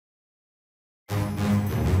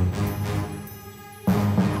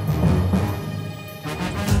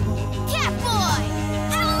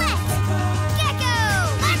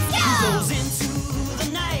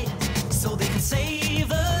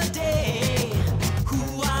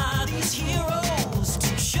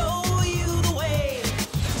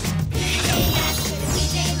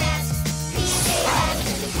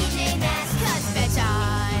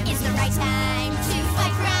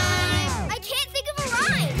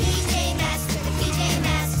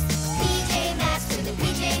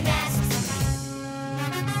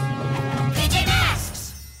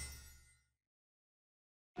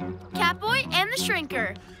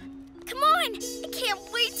shrinker. Come on! I can't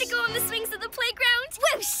wait to go on the swings of the playground.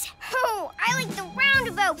 Whoosh! Oh, I like the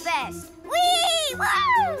roundabout best. Whee!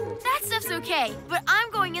 Woo! That stuff's okay, but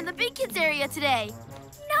I'm going in the big kids area today.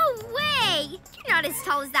 No way! You're not as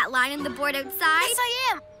tall as that line on the board outside. Yes,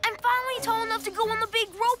 I am. I'm finally tall enough to go on the big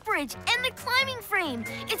rope bridge and the climbing frame.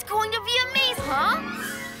 It's going to be amazing, huh?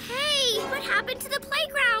 Hey, what happened to the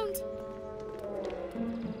playground?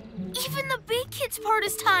 Even the big kids part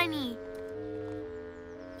is tiny.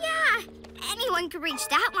 Yeah, anyone could reach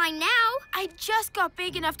that line now. I just got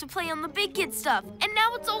big enough to play on the big kid stuff, and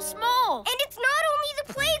now it's all small. And it's not only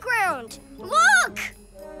the playground. Look!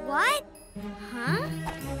 What? Huh?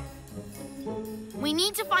 We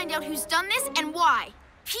need to find out who's done this and why.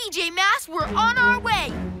 PJ Masks, we're on our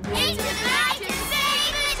way. Into the night to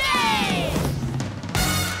save the day!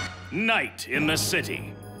 Night in the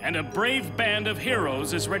city, and a brave band of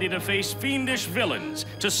heroes is ready to face fiendish villains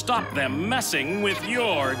to stop them messing with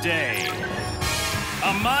your day.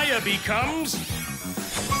 Amaya becomes...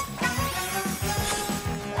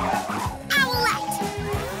 Owlette!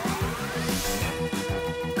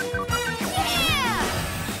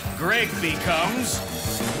 Yeah! Greg becomes...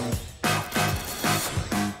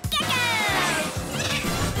 Gekko!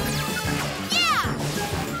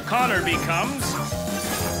 Yeah! Connor becomes...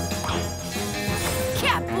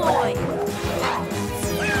 Catboy!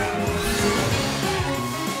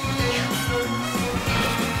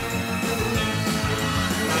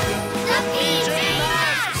 The PJ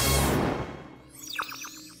Masks!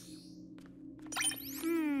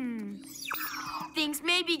 Things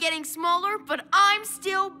may be getting smaller, but I'm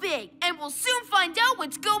still big. And we'll soon find out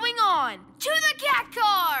what's going on. To the cat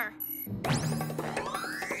car!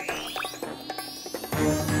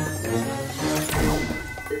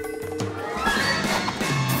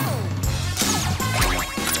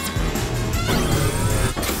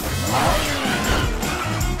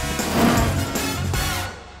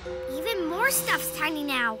 Even more stuff's tiny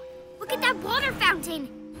now. Look at that water fountain.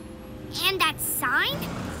 And that sign.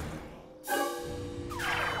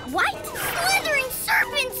 What? Slithering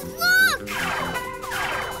serpents, look!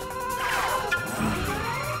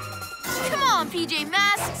 Come on, PJ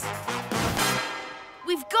Masks!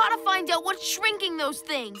 We've got to find out what's shrinking those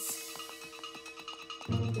things.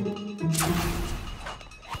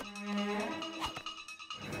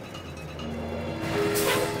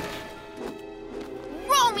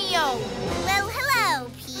 Romeo! Well, hello,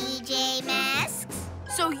 PJ Masks.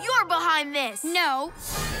 So you're behind this? No.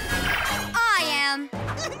 I am.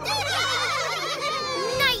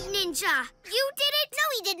 Night Ninja. You did it? No,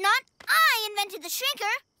 he did not. I invented the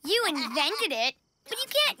shrinker. You invented it, but you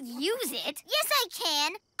can't use it. Yes, I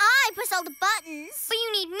can. I press all the buttons. But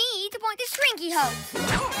you need me to point the shrinky hose.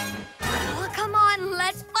 Oh, come on,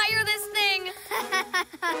 let's fire this thing.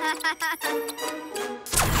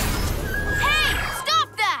 Hey,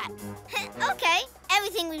 stop that! Okay.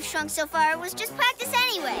 Everything we've shrunk so far was just practice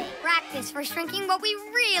anyway. Practice for shrinking what we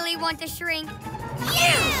really want to shrink.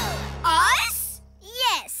 You! Us?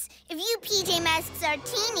 Yes. If you PJ Masks are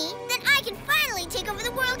teeny, then I can finally take over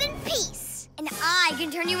the world in peace. And I can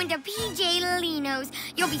turn you into Ninjalinos.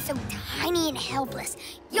 You'll be so tiny and helpless.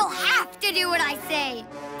 You'll have to do what I say.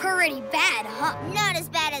 Pretty bad, huh? Not as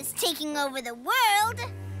bad as taking over the world.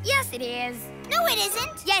 Yes, it is. No, it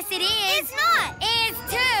isn't. Yes, it is. It's not. It's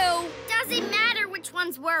too. Doesn't matter which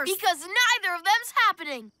one's worse. Because neither of them's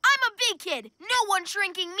happening. I'm a big kid. No one's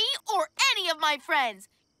shrinking me or any of my friends.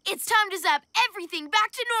 It's time to zap everything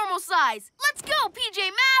back to normal size. Let's go,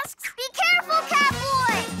 PJ Masks! Be careful,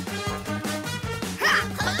 Catboy!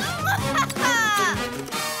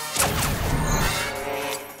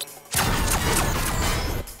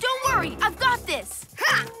 Don't worry, I've got this.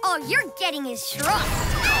 Ha! All you're getting is shrunk.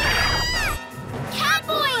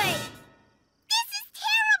 Catboy! This is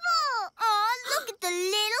terrible! Aw, look at the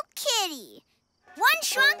little kitty. One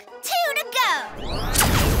shrunk, two to go.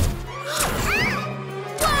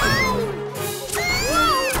 Whoa!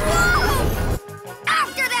 Whoa!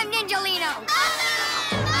 After them, Ninjalinos!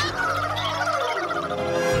 We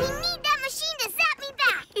need that machine to zap me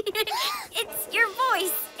back. It's your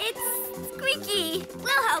voice. It's squeaky.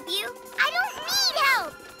 We'll help you. I don't need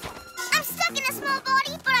help. I'm stuck in a small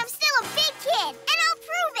body, but I'm still a big kid. And I'll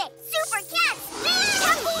prove it. Super cat speed!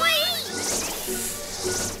 Catboy!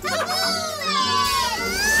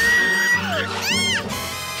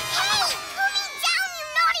 Hey! Put me down, you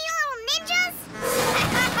naughty little ninjas!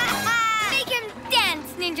 Make him dance,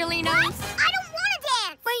 Ninjalinos. I don't want to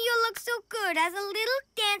dance. But you look so good as a little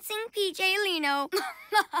dancing PJ Lino.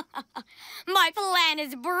 My plan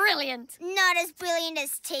is brilliant. Not as brilliant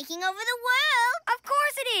as taking over the world. Of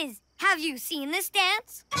course it is. Have you seen this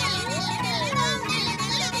dance?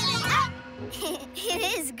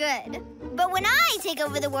 It is good. But when I take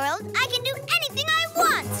over the world, I can do anything I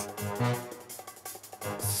want.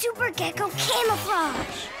 Super Gekko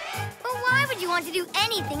camouflage. But why would you want to do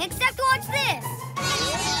anything except watch this?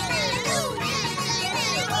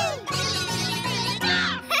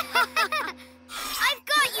 I've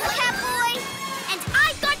got you, Catboy! And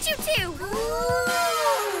I've got you too!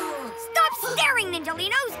 Stop staring,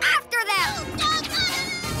 Ninjalinos! After them!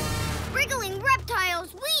 Wriggling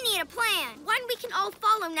reptiles, we need a plan. One we can all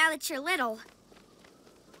follow now that you're little.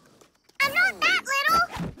 I'm not that little,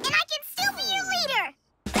 and I can still be your leader.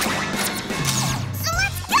 So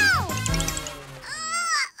let's go!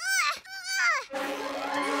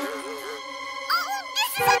 Oh,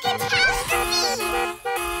 this is a catastrophe!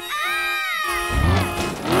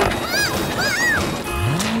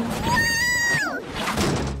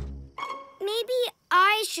 Maybe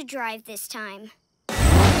I should drive this time.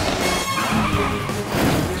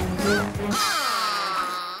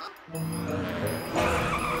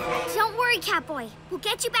 Don't worry, Catboy. We'll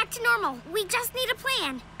get you back to normal. We just need a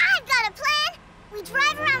plan. I've got a plan! We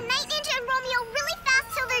drive around Night Ninja and Romeo really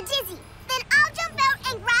fast till they're dizzy. Then I'll jump out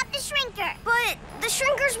and grab the shrinker. But the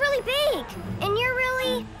shrinker's really big. And you're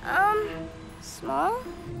really, small?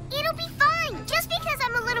 It'll be fine. Just because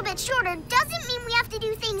I'm a little bit shorter doesn't mean we have to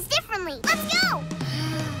do things differently. Let's go!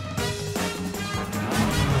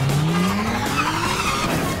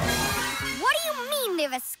 What do you mean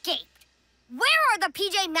they've escaped? Where are the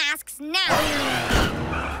PJ Masks now?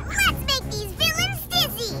 Let's make these villains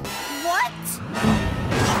dizzy! What?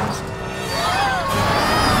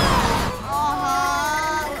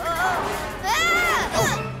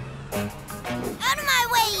 Out of my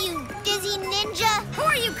way, you dizzy ninja! Who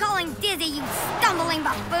are you calling dizzy, you stumbling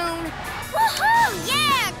buffoon? Woohoo!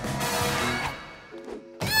 Yeah!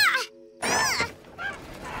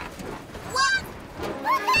 What?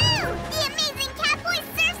 Woohoo! The amazing Catboy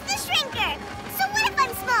surfs the shrinker! So what if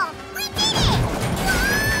I'm small? We did it!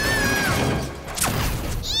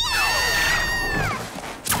 Yeah!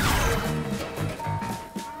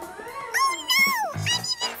 Oh no! I'm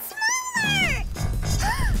even smaller!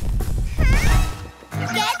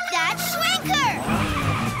 Get that shrinker!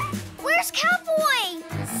 Where's Catboy?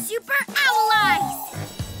 Super Owl Eyes!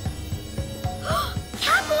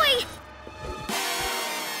 Catboy!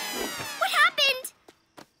 What happened?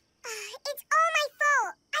 It's all my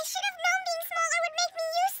fault. I should have known being smaller would make me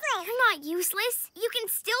useless. You're not useless. You can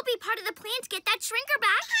still be part of the plan to get that shrinker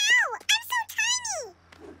back. How? I'm so tiny.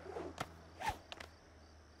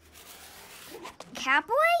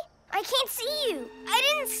 Catboy? I can't see you. I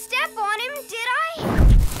didn't step on him, did I?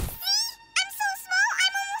 See? I'm so small,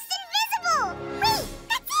 I'm almost invisible. Wait,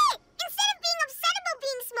 that's it. Instead of being upset about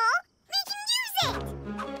being small, we can use it.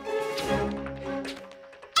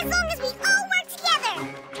 As long as we all work together.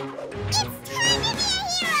 It's time to be a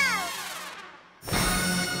hero.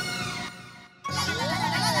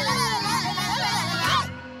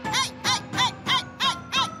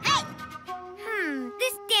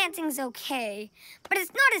 This dancing's okay, but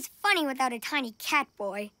it's not as funny without a tiny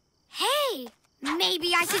Catboy. Hey,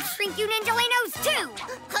 maybe I should shrink you Ninjalinos too.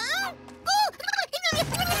 Huh?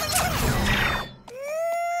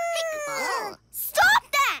 Stop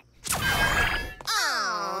that!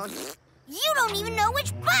 Oh, you don't even know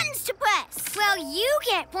which buttons to press. Well, you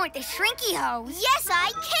can't point the shrinky hose. Yes,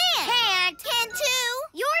 I can. Can too.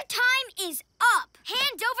 Your time is up.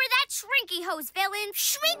 Hand over that shrinky hose, villain.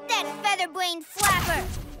 Shrink that feather-brained flapper.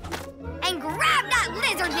 And grab that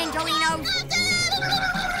lizard, Ninjalinos.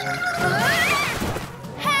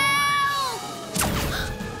 Help!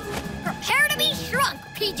 Prepare to be shrunk,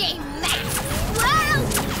 PJ Masks. Whoa!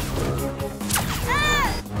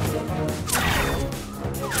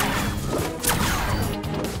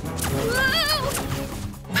 Whoa!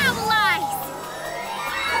 Owl Eyes!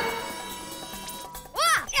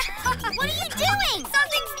 What are you doing?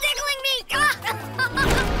 Something's tickling me!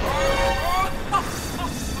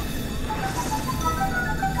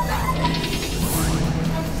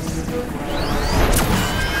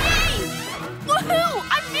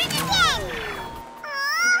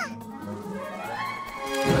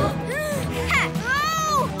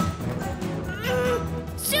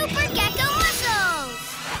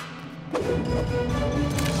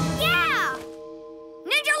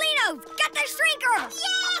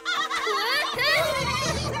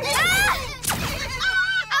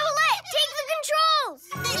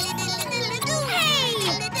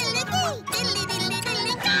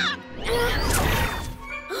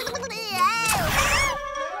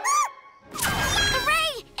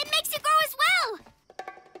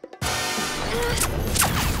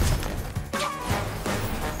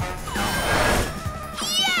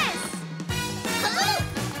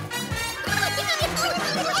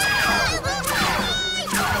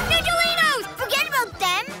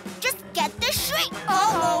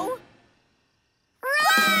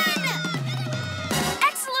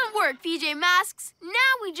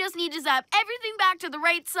 just need to zap everything back to the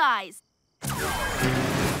right size.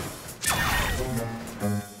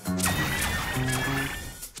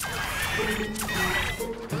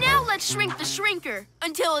 Now let's shrink the shrinker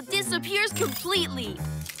until it disappears completely.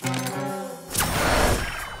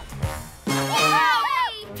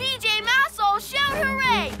 Hooray! PJ Masks all shout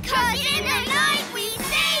hooray! 'Cause in the night we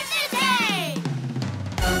save the day!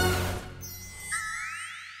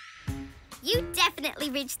 You definitely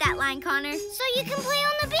reached that line, Connor. So you can play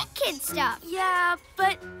on the big kid stuff. Yeah,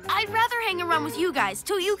 but I'd rather hang around with you guys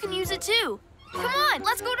till you can use it too. Come on,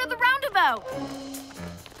 let's go to the roundabout.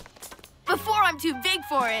 Before I'm too big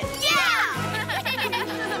for it. Yeah!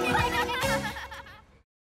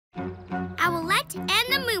 Owlette and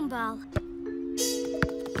the Moonball.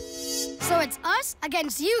 So it's us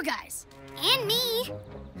against you guys. And me.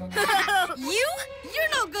 You? You're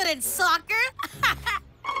no good at soccer.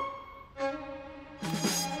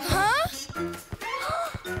 Huh?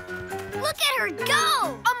 Look at her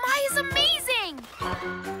go! Amaya's amazing!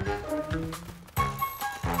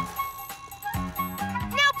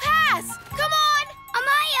 Now pass! Come on!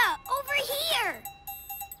 Amaya, over here!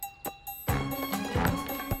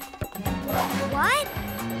 What?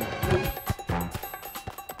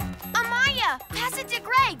 Amaya, pass it to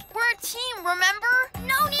Greg. We're a team, remember?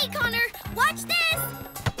 No need, Connor. Watch this!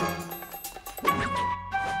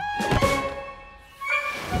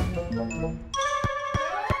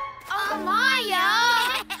 Amaya!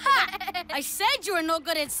 I said you were no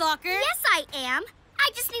good at soccer. Yes, I am. I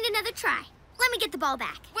just need another try. Let me get the ball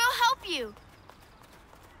back. We'll help you.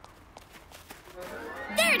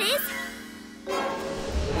 There it is.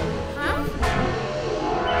 Huh?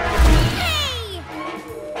 Hey!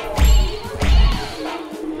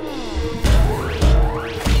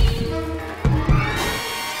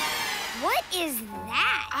 What is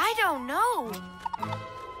that? I don't know.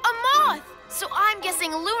 A moth! So I'm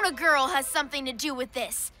guessing Luna Girl has something to do with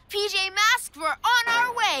this. PJ Masks, we're on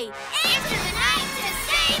our way. Into the night to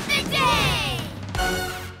save the day!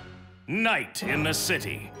 Night in the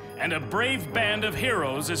city, and a brave band of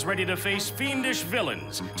heroes is ready to face fiendish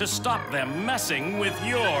villains to stop them messing with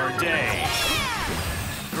your day.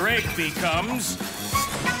 Greg becomes...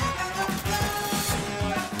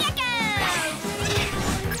 Gekko!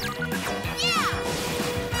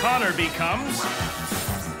 Yeah! Connor becomes...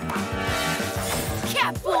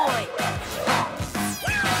 Catboy!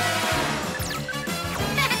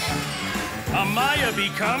 Amaya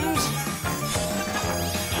becomes...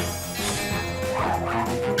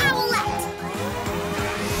 Owlette!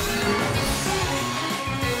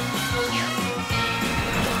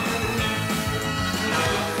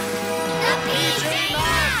 The PJ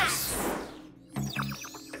Masks!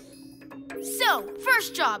 So,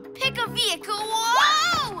 first job, pick a vehicle.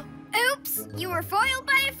 Whoa! Oops, you were foiled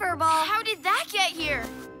by a furball. How did that get here?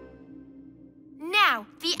 Now,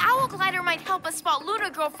 the owl glider might help us spot Luna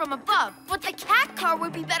Girl from above, but the cat car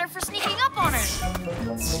would be better for sneaking up on her.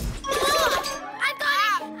 I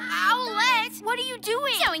got it! Owlette, what are you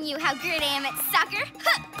doing? Showing you how good I am at soccer.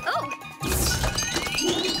 Huh. Oh!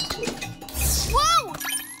 Whoa!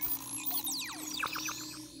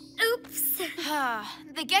 Oops.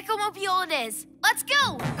 The Gekko-mobile it is. Let's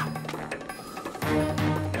go!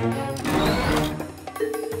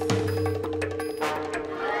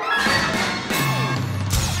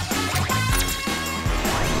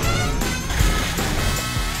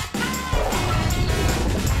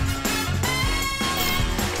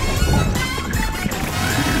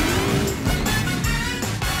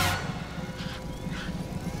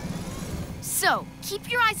 So, keep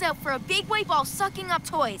your eyes out for a big wave ball sucking up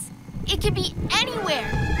toys. It could be anywhere.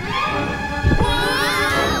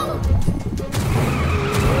 Whoa!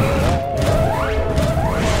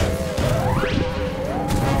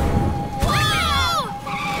 Whoa!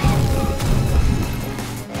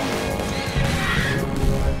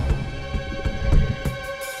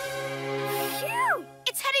 Phew!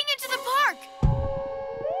 It's heading into the park.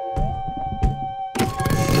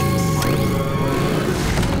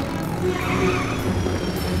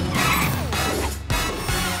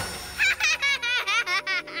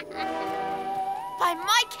 By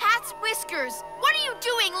my cat's whiskers. What are you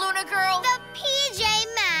doing, Luna Girl? The PJ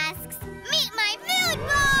Masks! Meet my mood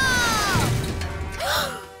ball!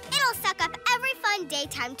 It'll suck up every fun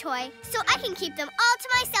daytime toy, so I can keep them all to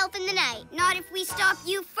myself in the night. Not if we stop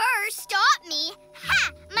you first. Stop me?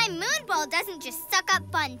 Ha! My moon ball doesn't just suck up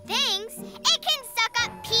fun things. It can suck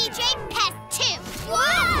up PJ pests too.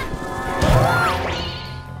 Whoa!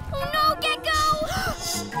 Oh no, Gekko! Huh?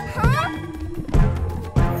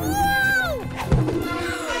 Whoa!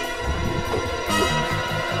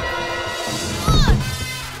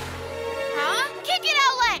 Huh? Kick it,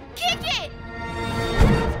 Owlette!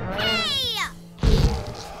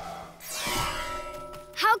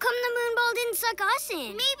 doesn't.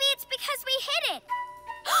 Maybe it's because we hit it.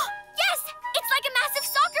 Yes! It's like a massive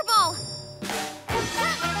soccer ball!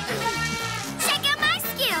 Check out my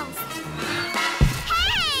skills.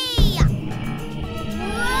 Hey!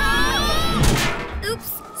 Whoa!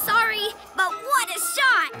 Oops, sorry, but what a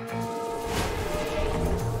shot!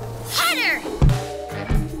 Header!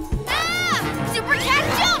 Ah! Super cat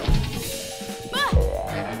jump! Ah!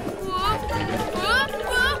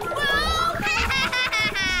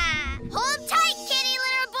 Hold tight, kitty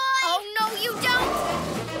litter boy. Oh, no, you don't!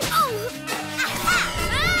 Oh!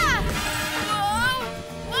 Ah!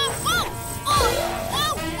 Whoa! Whoa!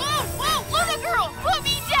 Whoa! Whoa! Whoa! Luna girl, put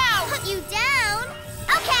me down! Put you down?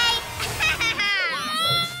 Okay.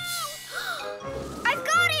 I've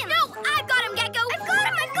got him! No, I've got him, Gekko! I've got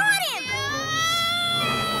him! I've got him!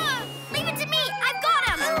 Ah! Leave it to me! I've got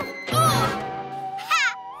him! Ha!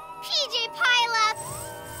 PJ pile-up.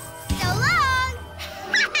 So long.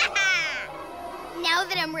 Now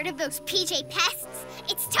that I'm rid of those PJ pests,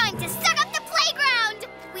 it's time to suck up the playground.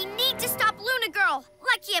 We need to stop Luna Girl.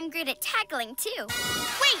 Lucky I'm great at tackling, too.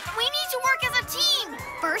 Wait, we need to work as a team!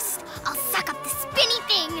 First, I'll suck up the spinny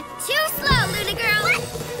thing. Too slow, Luna girl.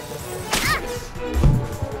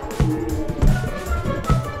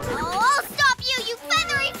 Oh, I'll stop you, you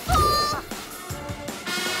feathery fool!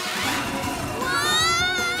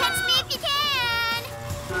 Whoa! Catch me if you can!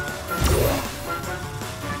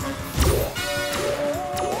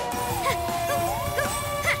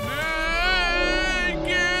 Make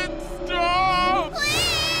it stop!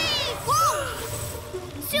 Please! Whoa!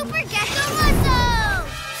 Super Gekko muscles!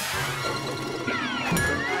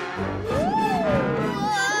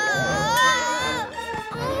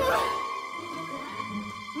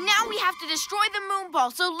 Now we have to destroy the moon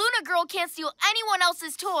ball so Luna girl can't steal anyone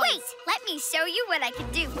else's toys. Wait, let me show you what I can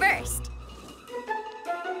do first.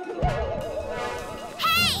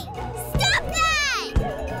 Hey! Stop that!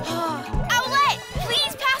 Owlette,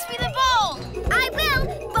 please pass me the ball! I will,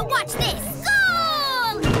 but watch this.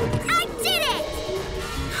 Goal! I did it!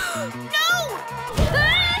 No!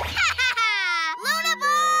 Luna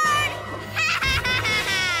bird!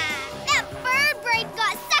 That bird brain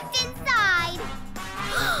got sucked inside.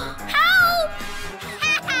 Help!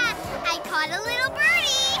 I caught a little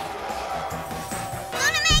birdie.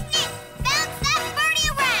 Luna magnet, bounce that birdie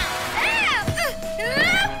around.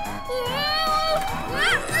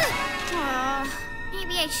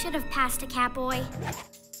 Maybe I should have passed a Catboy.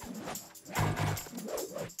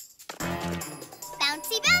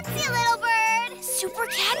 Bouncy, bouncy, little bird. Super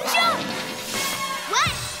cat jump!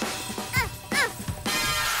 What?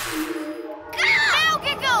 Now,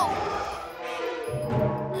 Gekko!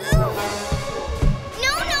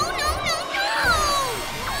 No, no, no, no, no!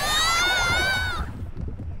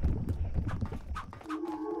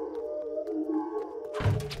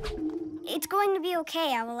 It's going to be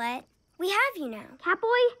okay, Owlette. We have you now.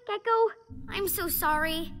 Catboy, Gekko, I'm so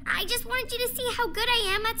sorry. I just wanted you to see how good I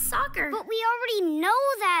am at soccer. But we already know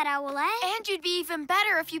that, Owlette. And you'd be even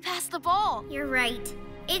better if you passed the ball. You're right.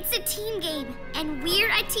 It's a team game, and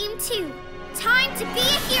we're a team too. Time to be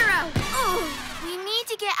a hero. We need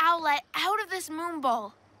to get Owlette out of this moon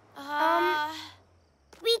ball.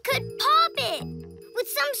 We could pop it with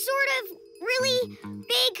some sort of really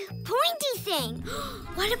big pointy thing.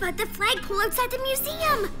 What about the flagpole outside the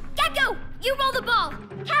museum? Gekko, you roll the ball.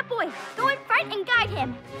 Catboy, go in front and guide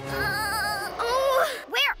him.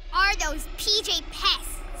 Where are those PJ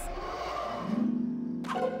pests?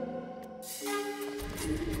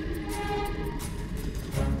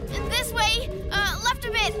 This way, left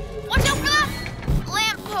a bit. Watch out for the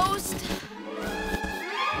lamppost.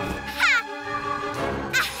 Ha!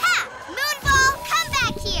 Aha! Moonball, come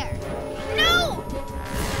back here. No!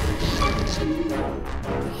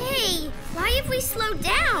 Hey, why have we slowed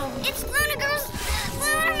down? It's Luna Girl's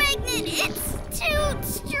lunar magnet. It's too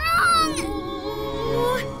strong.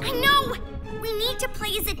 I know. We need to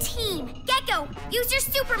play as a team. Gekko, use your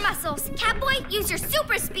super muscles. Catboy, use your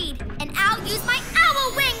super speed. And I'll use my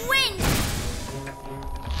owl wing wind.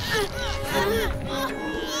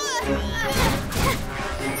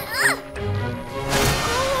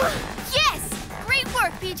 Yes! Great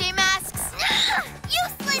work, PJ Masks.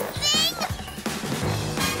 Useless thing!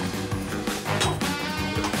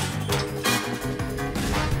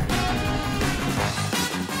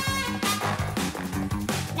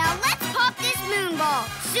 Now let's pop this moon ball.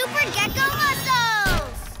 Super Gekko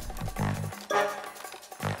muscles!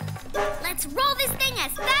 Let's roll this thing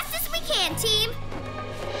as fast as we can, team.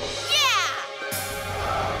 Yeah!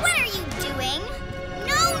 What are you doing?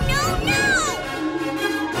 No, no, no!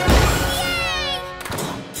 Yay!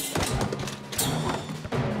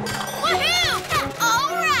 Woohoo! All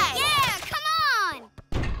right! Yeah, come on!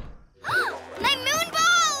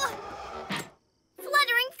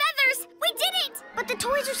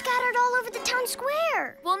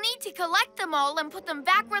 need to collect them all and put them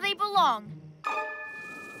back where they belong.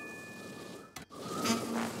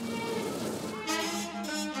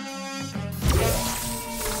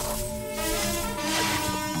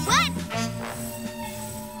 What?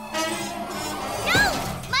 No!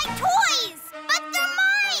 My toys! But they're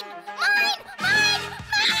mine! Mine!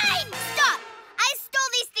 Stop! I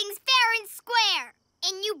stole these things fair and square.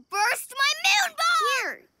 And you burst my moon ball!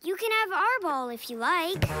 Here, you can have our ball if you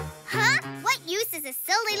like. Huh? What use is a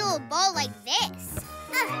silly little ball like this?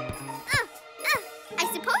 I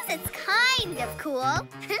suppose it's kind of cool.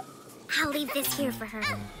 I'll leave this here for her.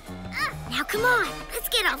 Now come on, let's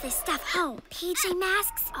get all this stuff home. PJ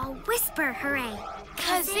Masks, I'll whisper hooray.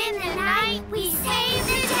 'Cause in the night we save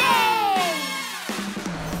the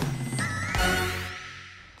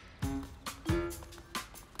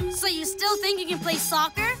day! So you still think you can play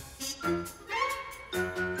soccer?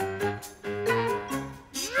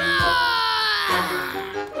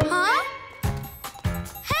 Huh?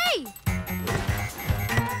 Hey!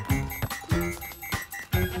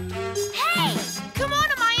 Hey! Come on,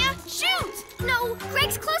 Amaya! Shoot! No,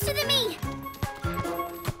 Greg's closer than me.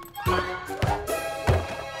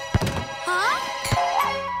 Huh?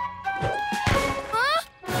 Huh?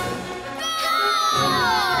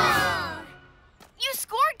 You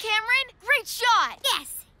scored, Cameron! Great shot!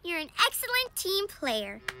 Yes, you're an excellent team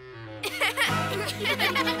player.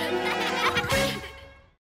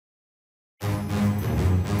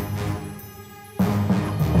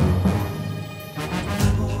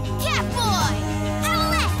 Catboy!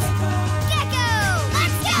 Owlette! Gekko!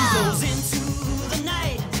 Let's go! Goes into the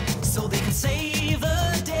night so they can save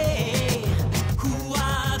the day. Who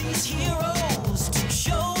are these heroes to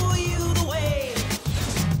show you the way?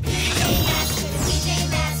 PJ Masks, PJ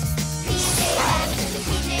Masks, PJ Masks,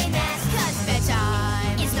 PJ Masks. 'Cause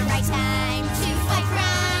bedtime is the right time to fight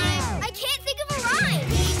crime. I can't think of a rhyme.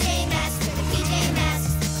 PJ Masks, PJ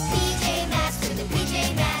Masks, PJ Masks, PJ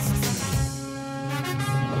Masks.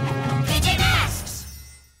 PJ Masks!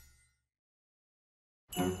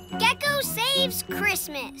 Gekko saves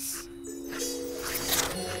Christmas.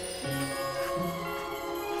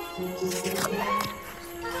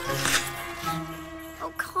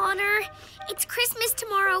 Oh, Connor, it's Christmas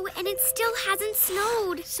tomorrow and it still hasn't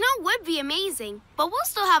snowed. Snow would be amazing, but we'll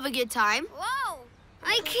still have a good time. Whoa!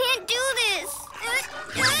 I can't do this.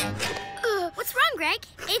 What's wrong, Greg?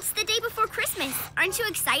 It's the day before Christmas. Aren't you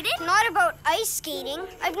excited? Not about ice skating.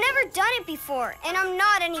 I've never done it before, and I'm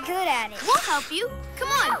not any good at it. We'll help you. Come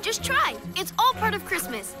on, just try. It's all part of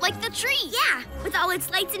Christmas, like the tree. Yeah, with all its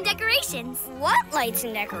lights and decorations. What lights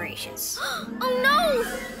and decorations? Oh no!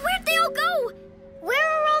 Where'd they all go? Where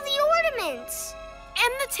are all the ornaments?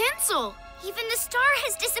 And the tinsel. Even the star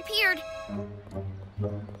has disappeared.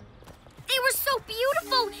 They were so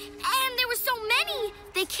beautiful, and there were so many.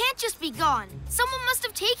 They can't just be gone. Someone must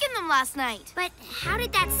have taken them last night. But how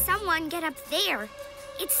did that someone get up there?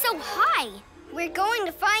 It's so high. We're going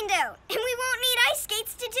to find out, and we won't need ice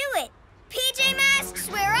skates to do it. PJ Masks,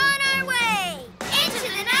 we're on our way! Into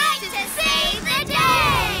the night to save the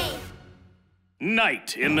day!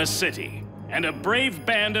 Night in the city, and a brave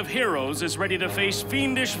band of heroes is ready to face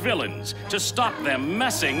fiendish villains to stop them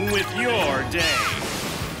messing with your day.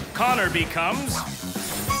 Connor becomes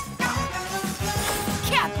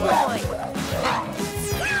Catboy.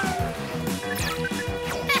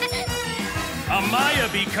 Amaya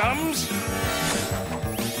becomes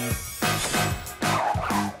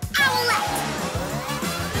Owlette!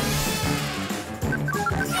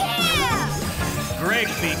 Yeah! Greg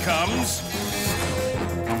becomes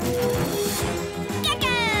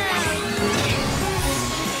Gekko!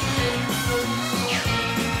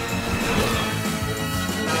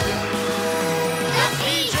 The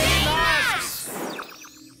PJ Masks!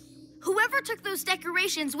 Whoever took those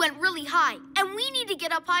decorations went really high, and we need to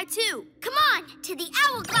get up high too. Come on, to the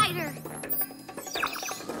Owl Glider.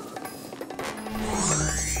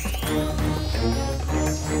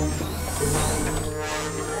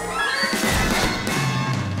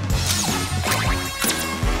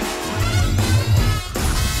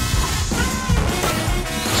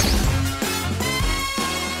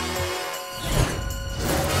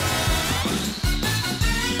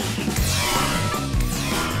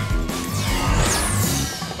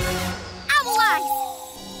 Owl Eyes.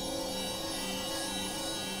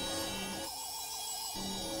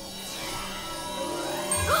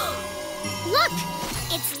 Look,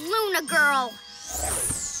 it's Luna Girl.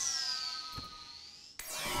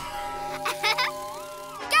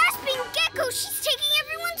 Gasping Gekko, she's taking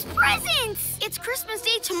everyone's presents! It's Christmas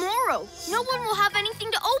Day tomorrow. No one will have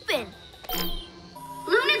anything to open.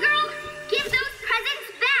 Luna Girl, give those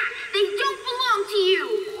presents back. They don't belong to you.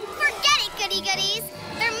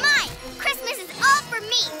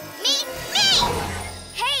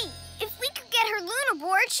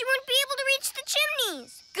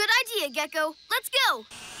 Gekko. Let's go.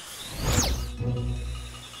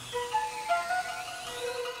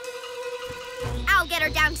 I'll get her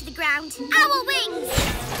down to the ground. Owl wings!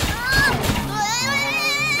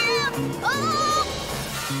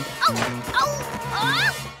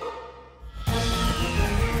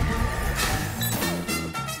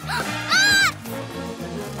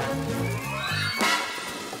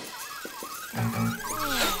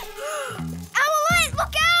 Owlette,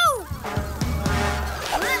 look out!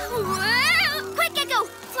 Quick, Gekko!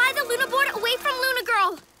 Fly the Luna board away from Luna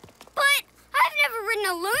Girl. But I've never ridden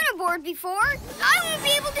a Luna board before. I won't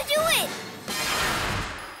be able to do it.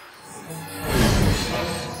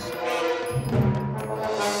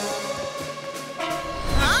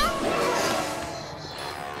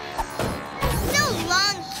 So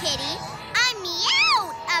long, kitty. I'm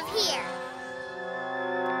out of here.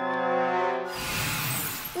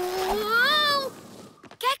 Whoa!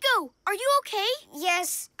 Gekko, are you okay?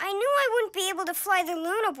 Yes, I knew I wouldn't be able to fly the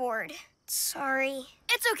Luna board. Sorry.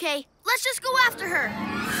 It's okay. Let's just go after her.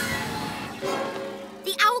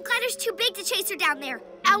 The owl clatter's too big to chase her down there.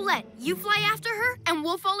 Owlette, you fly after her, and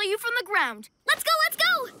we'll follow you from the ground. Let's go, let's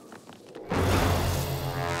go!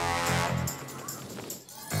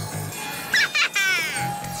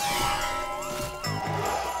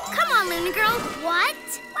 Come on, Luna Girl. What?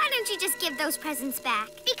 Why don't you just give those presents back?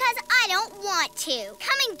 Because I don't want to.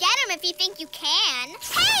 Come and get him if you think you can.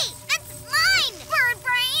 Hey, that's mine, bird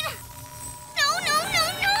brain. No, no, no,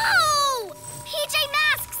 no! PJ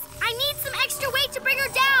Masks! I need some extra weight to bring her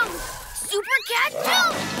down. Super Cat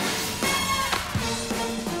jump!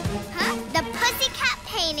 Huh? The pussycat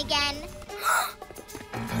pain again.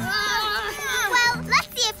 Well, let's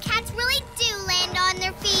see if cats really do land on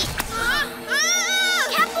their feet.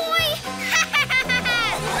 Catboy!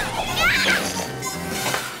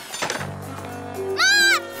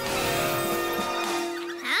 Mom!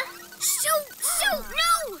 Huh? Shoot!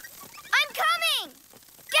 No! I'm coming!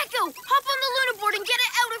 Gekko, hop on the Luna board and get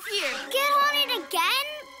it out of here! Get on it again?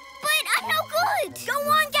 But I'm no good. Go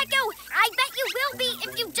on, Gekko! I bet you will be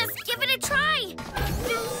if you just give it a try.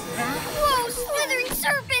 Whoa, slithering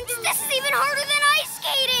serpents! This is even harder than ice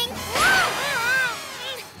skating!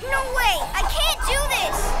 No way! I can't do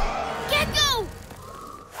this! Gekko!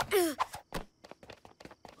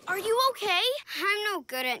 Are you okay? I'm no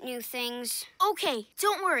good at new things. Okay,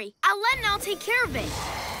 don't worry. Owlette and I'll take care of it.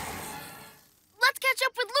 Let's catch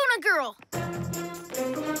up with Luna Girl.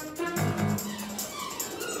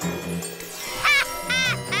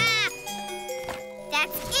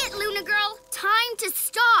 That's it, Luna Girl. Time to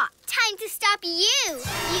stop. Time to stop you mean.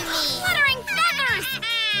 Fluttering feathers!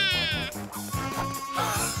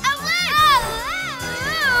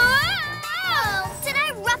 Did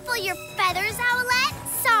I ruffle your feathers, Owlette?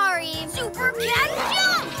 Sorry. Super Cat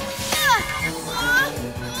jump!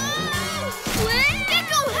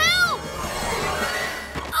 Gekko, help!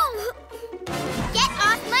 Oh! Get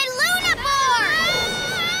off my Luna board!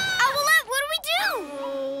 Owlette, what do we do?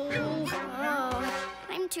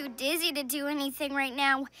 I'm too dizzy to do anything right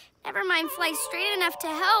now. Never mind fly straight enough to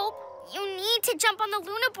help. You need to jump on the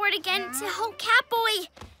Luna board again to help Catboy.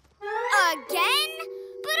 Again?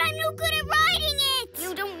 But I'm no good at riding it!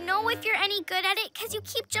 You don't know if you're any good at it because you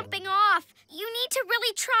keep jumping off. You need to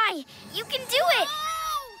really try. You can do it.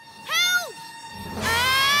 Help!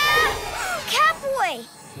 Catboy!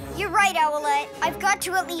 You're right, Owlette. I've got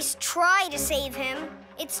to at least try to save him.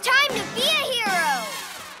 It's time to be a hero!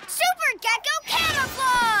 Super Gekko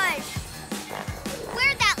camouflage!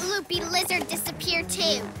 Where'd that loopy lizard disappear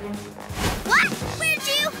to? What? Where'd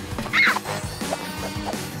you? Ah!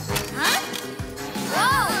 Huh?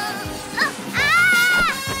 Whoa!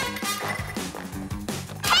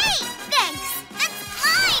 Hey! Thanks! That's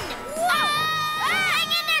mine! Whoa! Hang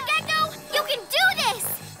in there, Gekko! You can do this!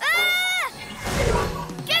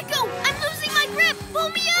 Gekko, I'm losing my grip! Pull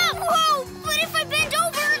me up! Whoa! But if I bend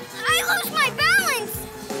over, I lose my balance!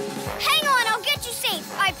 Hang on, I'll get you safe,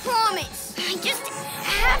 I promise. I just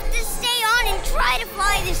have to stay on and try to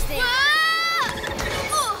fly this thing.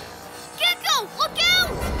 Gekko, look out!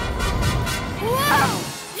 Whoa!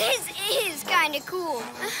 This is kind of cool.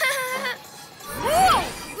 Whoa!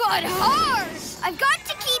 But hard! I've got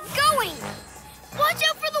to keep going. Watch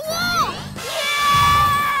out for the wall!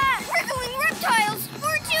 Yeah! Wriggling reptiles!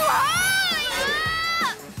 We're too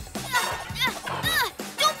high!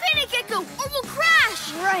 Don't panic, Gekko, or we'll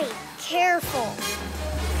crash! Right. Careful.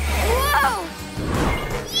 Whoa!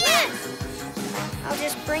 Yes! I'll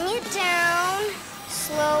just bring it down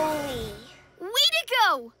slowly. Way to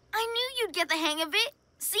go! I knew you'd get the hang of it.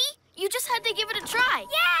 See? You just had to give it a try.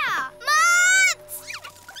 Yeah! Moths!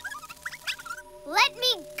 Let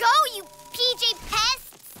me go, you PJ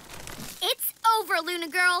pests! over, Luna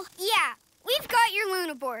Girl. Yeah, we've got your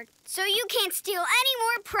Luna board, so you can't steal any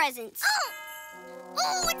more presents.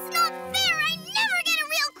 Oh, it's not fair! I never get a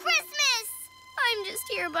real Christmas! I'm just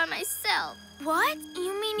here by myself. What?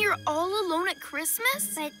 You mean you're all alone at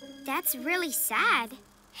Christmas? But that's really sad.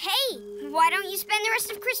 Hey, why don't you spend the rest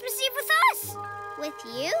of Christmas Eve with us? With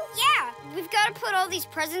you? Yeah, we've got to put all these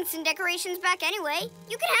presents and decorations back anyway.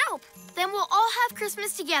 You can help. Then we'll all have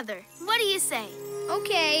Christmas together. What do you say?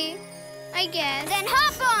 Okay, I guess. Then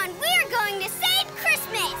hop on! We're going to save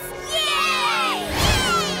Christmas! Yay!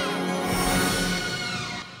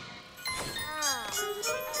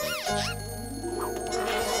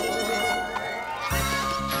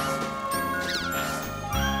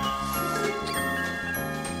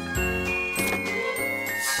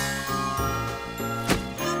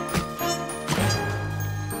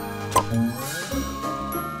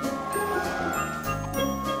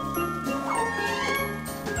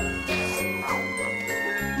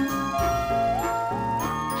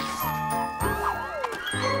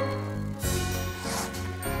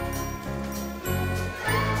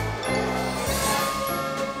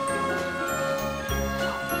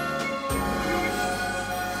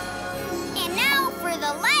 And now for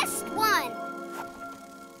the last one.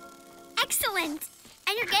 Excellent.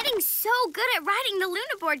 And you're getting so good at riding the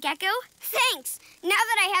Luna board, Gekko. Thanks. Now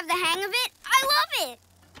that I have the hang of it, I love it.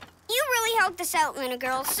 You really helped us out, Luna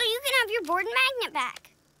Girl, so you can have your board and magnet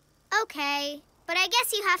back. Okay, but I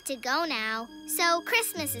guess you have to go now. So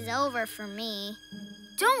Christmas is over for me.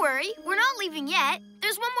 Don't worry, we're not leaving yet.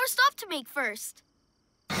 There's one more stop to make first.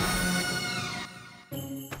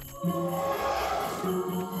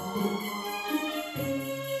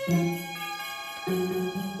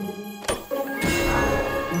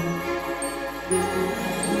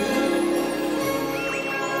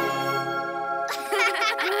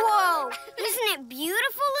 Whoa! Isn't it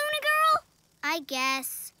beautiful, Luna Girl? I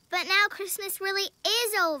guess. But now Christmas really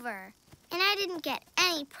is over. And I didn't get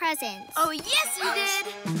any presents. Oh, yes, you did!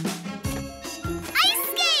 Ice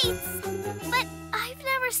skates! But I've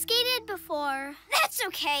never skated before. That's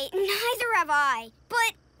okay. Neither have I.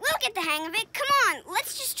 But we'll get the hang of it. Come on,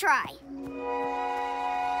 let's just try.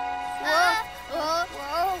 Whoa, whoa,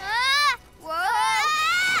 whoa.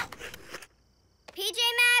 Whoa. PJ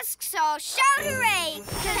Masks, all shout hooray!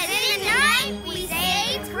 'Cause in the night we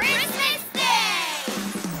save Christmas Day!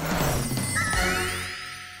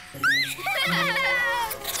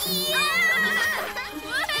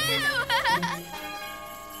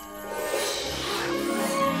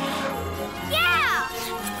 Yeah!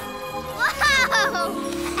 Whoa!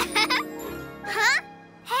 Huh?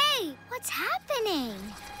 Hey, what's happening?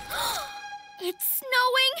 It's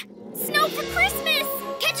snowing! Snow for Christmas!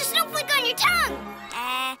 Catch a snowflake on your tongue!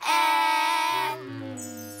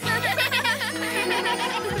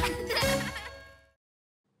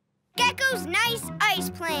 Gekko's nice ice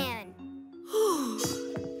plan.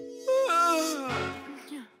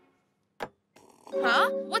 Huh?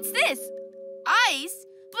 What's this? Ice?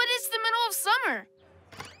 But it's the middle of summer.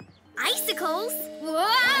 Icicles?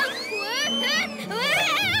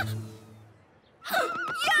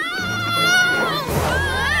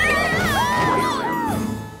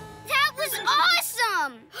 That was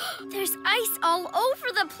awesome! There's ice all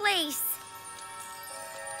over the place.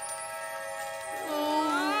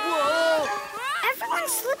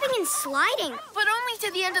 Everyone's slipping and sliding. But only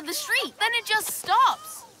to the end of the street. Then it just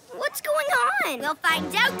stops. What's going on? We'll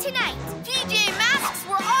find out tonight. PJ Masks,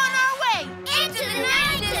 we're on our way! Into the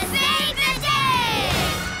night to save the day!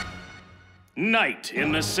 Night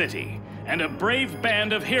in the city, and a brave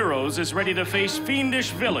band of heroes is ready to face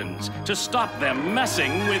fiendish villains to stop them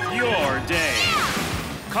messing with your day.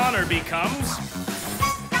 Connor becomes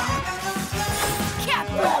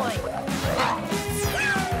Catboy!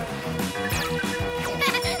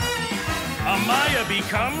 Amaya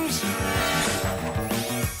becomes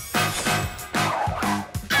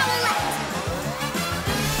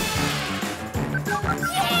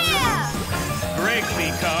Yeah! Greg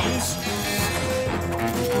becomes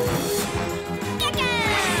Gekko!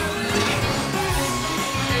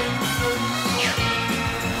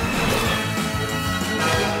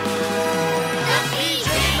 The PJ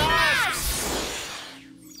Masks!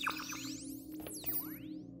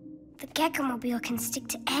 The Gekko-mobile can stick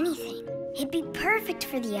to anything. It'd be perfect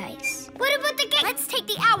for the ice. What about the Gekko? Let's take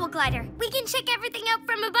the Owl Glider. We can check everything out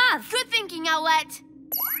from above. Good thinking, Owlette.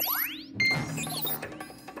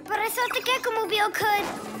 But I thought the Gekko-mobile could.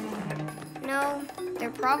 No, they're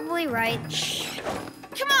probably right.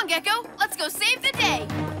 Come on, Gekko. Let's go save the day.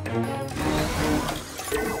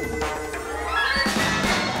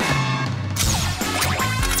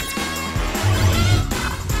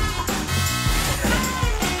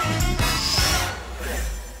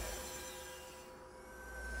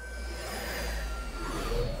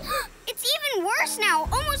 worse now.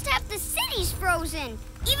 Almost half the city's frozen.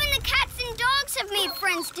 Even the cats and dogs have made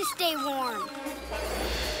friends to stay warm.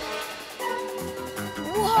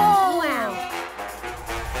 Whoa! Wow.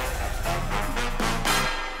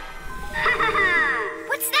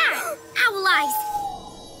 What's that? Owl eyes.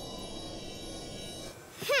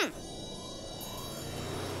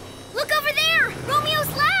 Look over there! Romeo's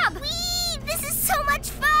lab! Whee! This is so much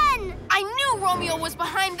fun! I knew Romeo was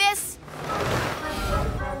behind this.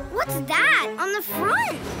 What's that on the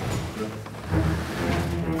front?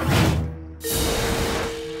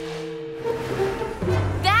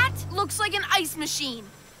 That looks like an ice machine.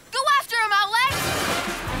 Go after him, Owlette!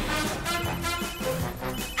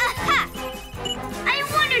 Aha! I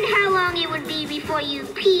wondered how long it would be before you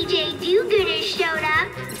PJ do-gooders showed up.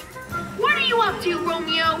 What are you up to,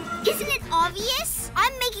 Romeo? Isn't it obvious?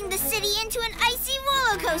 I'm making the city into an icy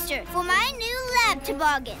roller coaster for my new lab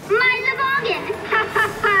toboggan. My toboggan! Ha ha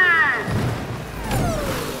ha!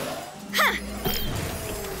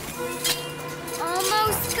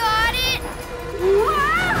 Almost got it. Whoa!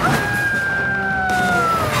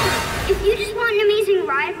 If you just want an amazing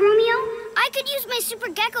ride, Romeo, I could use my super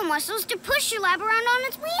gecko muscles to push your lab around on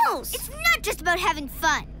its wheels. It's not just about having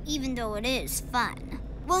fun, even though it is fun.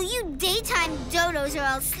 While you daytime dodos are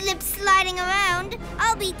all slip-sliding around,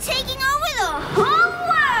 I'll be taking over the whole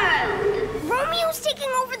world! Romeo's taking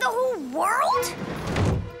over the whole world?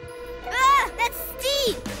 Ah, that's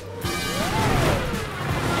steep!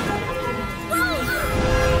 Whoa!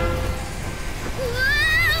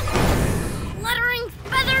 Fluttering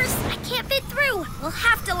feathers! I can't fit through. We'll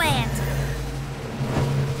have to land.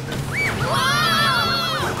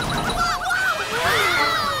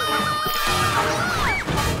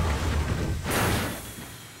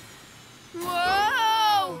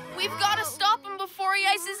 Whoa! We've got to stop him before he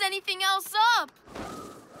ices anything else up.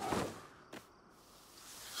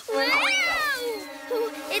 Whoa!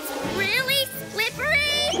 It's really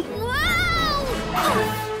slippery! Whoa!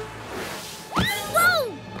 Whoa!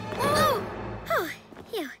 Whoa! Oh,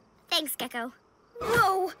 phew. Thanks, Gekko.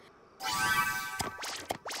 Whoa!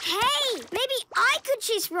 Hey, maybe I could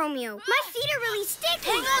chase Romeo. My feet are really sticky.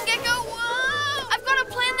 Hang on, Gekko. Whoa! I've got a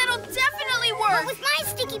plan that'll definitely work. But with my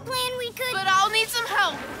sticky plan, we could... But I'll need some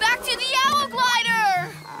help. Back to the owl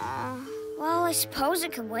glider. Well, I suppose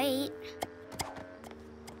it could wait.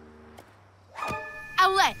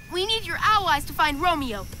 Owlette, we need your owl eyes to find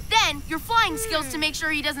Romeo. Then your flying skills to make sure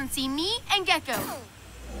he doesn't see me and Gekko.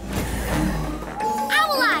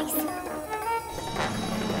 Owl eyes!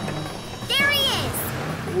 There he is!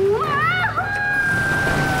 Whoa!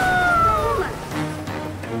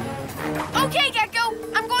 Okay, Gekko.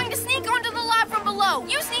 I'm going to sneak onto the lab from below.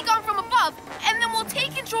 You sneak on from above, and then we'll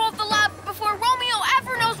take control of the lab before Romeo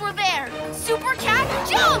ever knows we're there. Super Cat,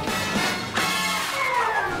 jump!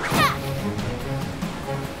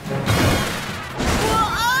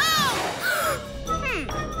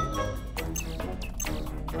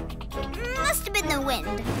 Must have been the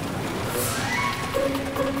wind.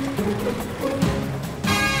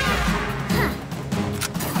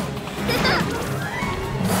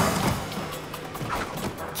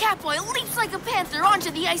 Catboy leaps like a panther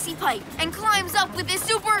onto the icy pipe and climbs up with his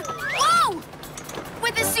super... Whoa!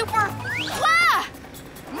 With his super... Wah!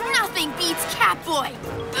 Nothing beats Catboy.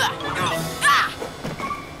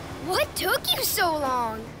 What took you so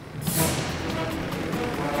long?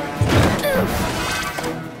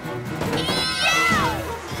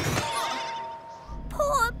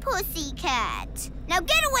 Poor pussycat. Now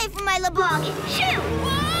get away from my toboggan. Shoot!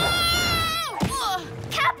 Whoa!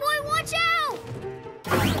 Catboy, watch out!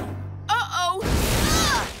 Uh-oh.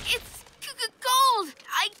 It's cold.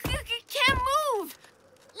 I can't move.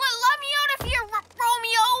 Let me out of here,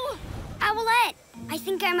 Romeo. Owlette, I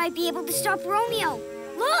think I might be able to stop Romeo.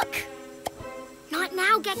 Look! Not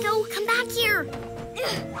now, Gekko. Come back here.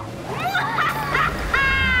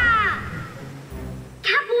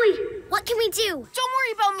 Catboy, what can we do? Don't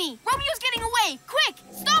worry about me. Romeo's getting away. Quick,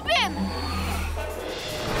 stop him.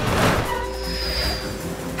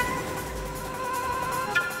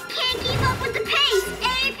 Can't keep up with the pace,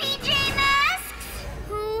 eh, PJ Masks?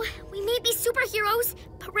 Oh, we may be superheroes,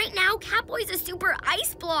 but right now, Catboy's a super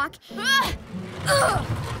ice block. Ugh.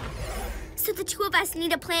 So the two of us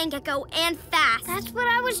need a plan, Gekko, and fast. That's what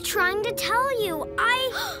I was trying to tell you.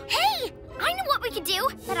 Hey! I know what we could do,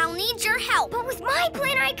 but I'll need your help. But with my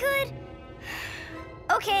plan, I could...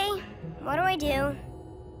 Okay, what do I do?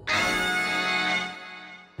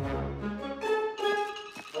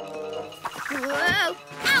 Whoa!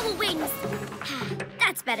 Owl wings!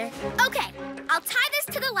 That's better. Okay, I'll tie this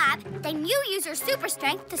to the lab, then you use your super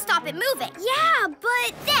strength to stop it moving. Yeah,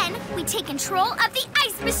 but then we take control of the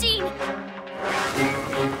ice machine.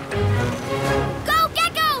 Go,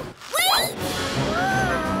 Gekko! Wait!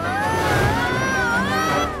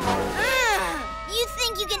 You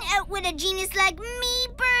think you can outwit a genius like me,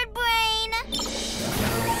 Bird Brain?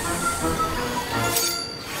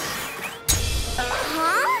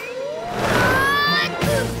 Huh?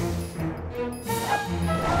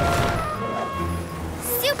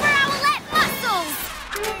 Super Owlette muscles!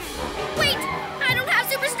 Wait, I don't have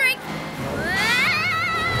super strength.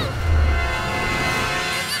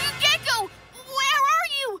 Gekko, where are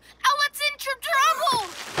you? Owlette's in trouble.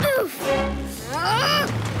 Oof! Whoa!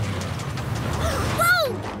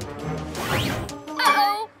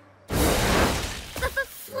 Uh-oh.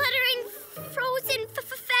 Fluttering frozen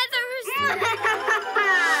feathers.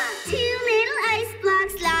 Two little ice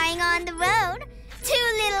blocks lying on the road. Two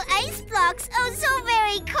little ice blocks, oh so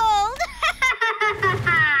very cold.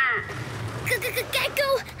 Gekko,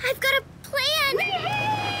 I've got a plan.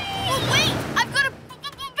 Oh, wait, I've got a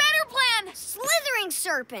better plan. Slithering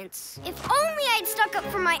serpents. If only I'd stuck up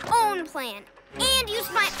for my own plan and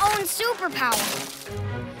used my own superpower.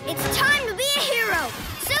 It's time to be a hero.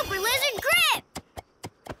 Super Lizard Grip!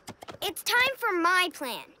 It's time for my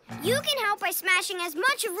plan. You can help by smashing as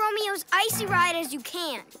much of Romeo's icy ride as you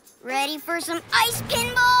can. Ready for some ice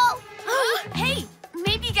pinball? Hey,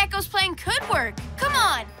 maybe Gekko's plan could work. Come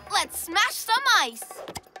on, let's smash some ice.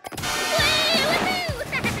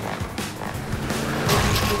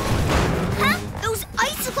 Huh? Those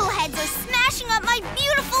icicle heads are smashing up my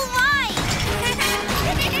beautiful ride!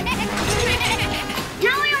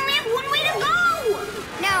 Now I only have one way to go!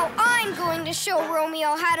 Now I'm going to show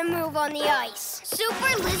Romeo how to move on the ice.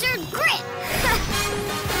 Super Lizard Grip!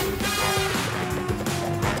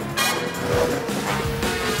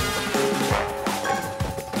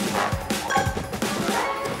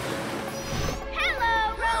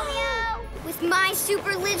 Hello, Romeo! With my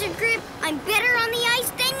Super Lizard Grip, I'm better on the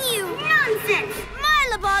ice than you. Nonsense! My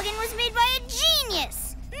Loboggan was made by a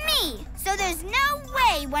genius! Me! So there's no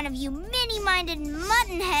way one of you mini-minded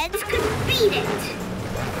muttonheads could beat it!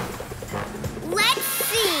 Let's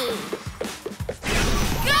see!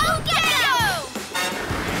 Go, Gekko!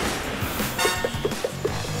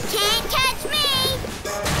 Can't catch me!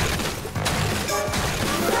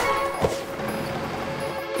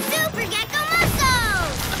 Super Gekko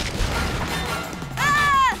muscles!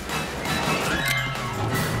 Ah!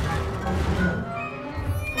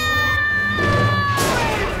 No!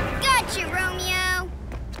 Gotcha, Romeo!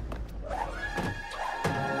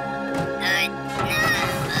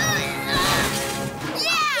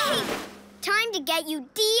 Yeah! Time to get you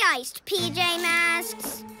de-iced, PJ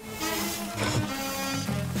Masks.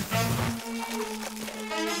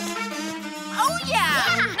 Oh,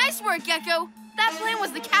 yeah! Nice work, Gekko. That plan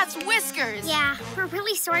was the cat's whiskers. Yeah, we're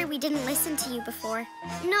really sorry we didn't listen to you before.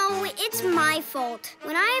 No, it's my fault.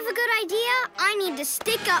 When I have a good idea, I need to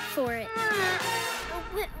stick up for it.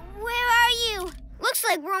 Where are you? Looks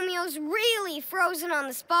like Romeo's really frozen on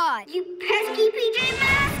the spot. You pesky PJ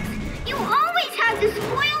Masks! You always have to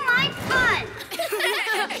spoil my fun!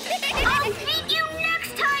 I'll beat you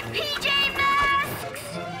next time, PJ Masks!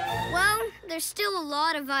 Well, there's still a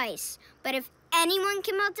lot of ice, but if anyone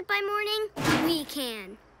can melt it by morning, we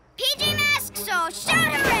can. PJ Masks, so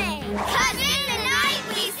shout hooray! 'Cause in the night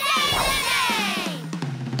we save the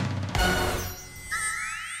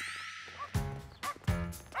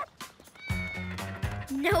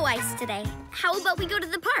day! No ice today. How about we go to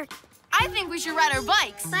the park? I think we should ride our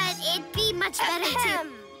bikes. But it'd be much better to...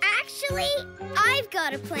 Actually, I've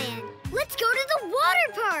got a plan. Let's go to the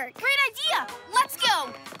water park. Great idea. Let's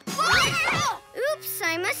go. Oops,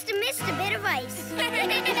 I must have missed a bit of ice.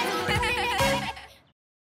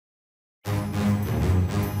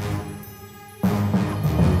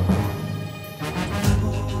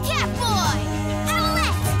 Catboy!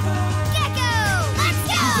 Owlette! Gekko! Let's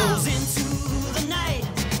go! Goes into the night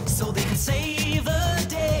so they can save the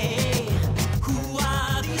day. Who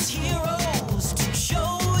are these heroes to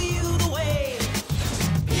show you the way?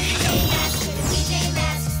 PJ Masks for the PJ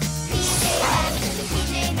Masks. PJ Masks for the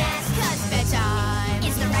PJ Masks. 'Cause bedtime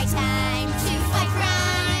is the right time to fight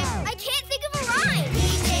crime. I can't think of a rhyme.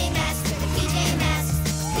 PJ Masks for the PJ Masks.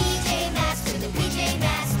 PJ Masks for the PJ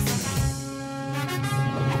Masks.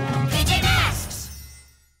 PJ Masks!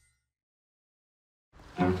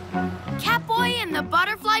 Catboy and the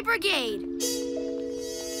Butterfly Brigade.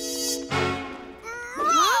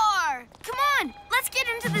 Roar! Come on, let's get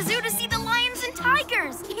into the zoo to see the lions and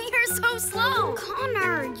tigers. You're so slow.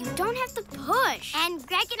 Connor, you don't have to push. And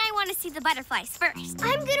Greg and I want to see the butterflies first.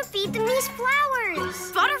 I'm gonna feed them these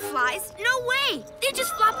flowers. Butterflies? No way! They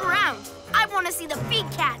just flop around. I want to see the big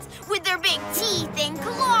cats with their big teeth and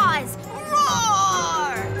claws.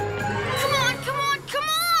 Roar! Come on, come on, come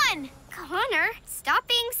on! Connor, stop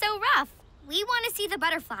being so rough. We want to see the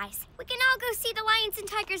butterflies. We can all go see the lions and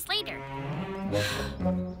tigers later.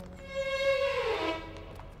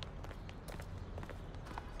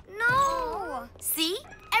 No! See?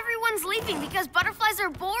 Everyone's leaving because butterflies are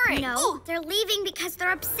boring. No, Ooh. they're leaving because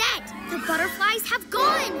they're upset. The butterflies have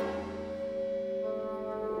gone.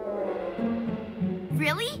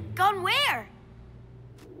 Really? Gone where?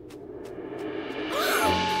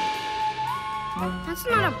 That's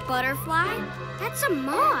not a butterfly. That's a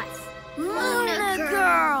moth. Luna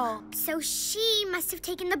girl! So she must have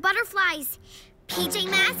taken the butterflies. PJ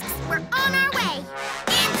Masks, we're on our way.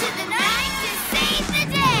 Into the night to save the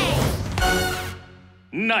day!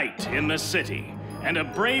 Night in the city, and a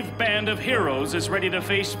brave band of heroes is ready to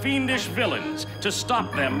face fiendish villains to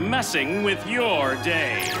stop them messing with your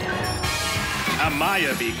day.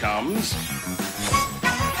 Amaya becomes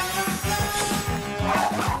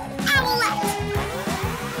Owlette!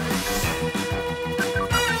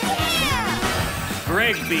 Yeah!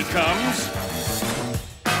 Greg becomes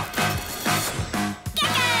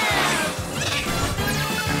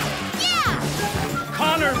Yeah!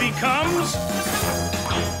 Connor becomes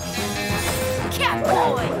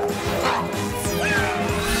Catboy!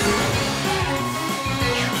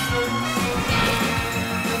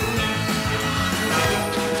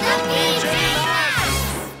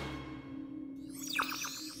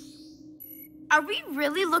 Are we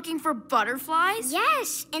really looking for butterflies?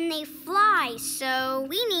 Yes, and they fly, so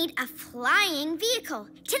we need a flying vehicle.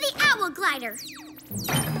 To the Owl Glider.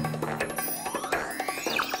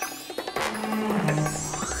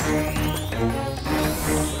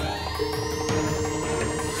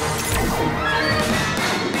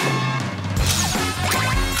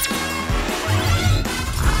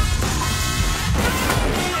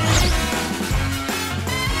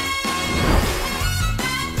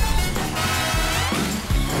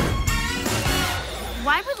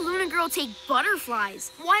 Why would Luna Girl take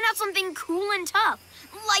butterflies? Why not something cool and tough?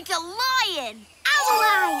 Like a lion! Owl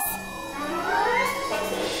eyes!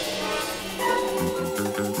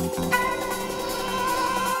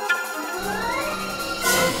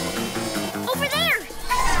 Over there!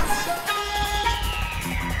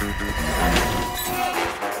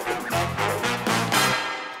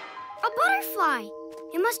 A butterfly!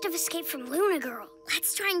 It must have escaped from Luna Girl.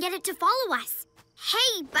 Let's try and get it to follow us.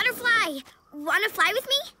 Hey, butterfly! Wanna fly with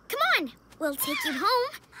me? Come on! We'll take you home.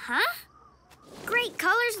 Huh? Great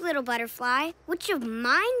colors, little butterfly. Which of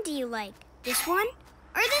mine do you like? This one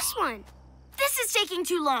or this one? This is taking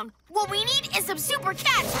too long. What we need is some super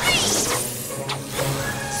cat speed!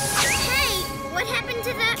 Hey, what happened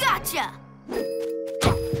to the... Gotcha!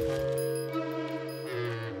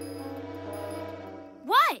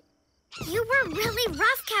 What? You were really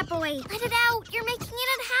rough, Catboy. Let it out. You're making it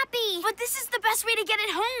unhappy. But this is the best way to get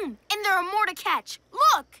it home. And there are more to catch.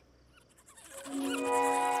 Look!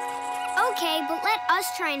 Okay, but let us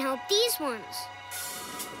try and help these ones.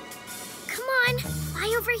 Come on,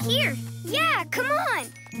 fly over here. Yeah, come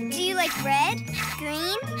on. Do you like red,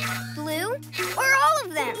 green, blue, or all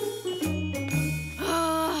of them?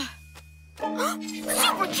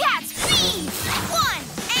 Super cat speed! 1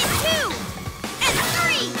 and 2 and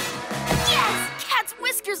 3! Yes! Cat's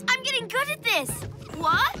whiskers! I'm getting good at this!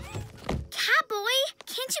 What? Catboy,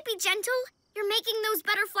 can't you be gentle? You're making those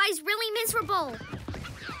butterflies really miserable.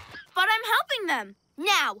 But I'm helping them.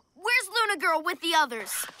 Now, where's Luna Girl with the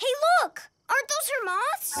others? Hey, look! Aren't those her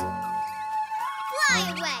moths? Fly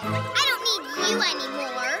away! I don't need you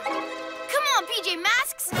anymore. Come on, PJ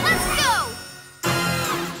Masks! Let's go!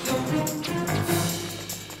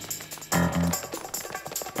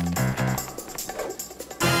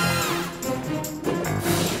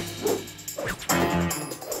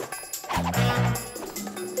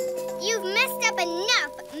 You've messed up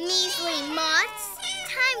enough, measly moths.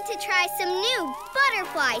 Time to try some new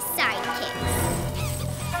butterfly sidekicks.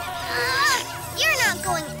 You're not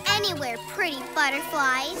going anywhere, pretty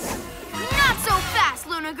butterflies. Not so fast,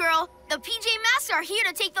 Luna Girl. The PJ Masks are here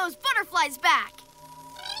to take those butterflies back.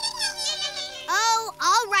 Oh,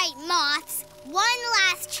 all right, moths. One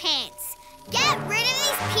last chance. Get rid of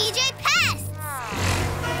these PJ pests.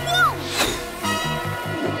 Whoa!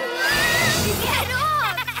 Get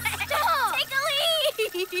off! Stop! Take a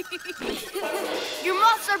lead! Your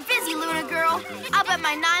moths are busy, Luna Girl. I'll bet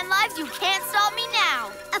my 9 lives you can't stop me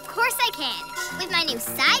now. Of course I can, with my new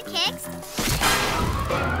sidekicks.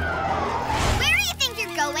 Where do you think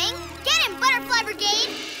you're going? Get in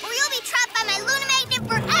by my Luna Magnet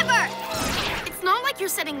forever! It's not like you're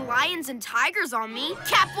setting lions and tigers on me.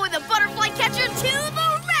 Catboy the butterfly catcher to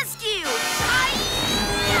the rescue!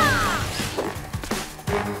 Hi-ya!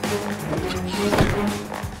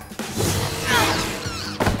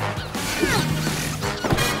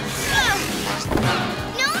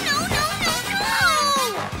 No!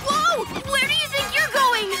 Whoa! Where do you think you're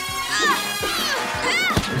going?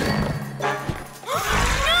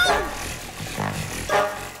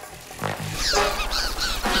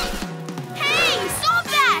 Hey! Stop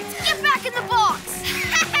that! Get back in the box!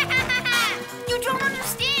 You don't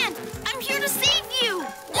understand! I'm here to save you!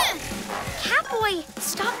 Catboy,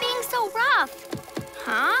 stop being so rough.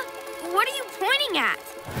 Huh? What are you pointing at?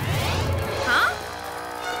 Huh?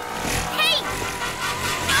 Hey!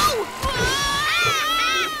 No!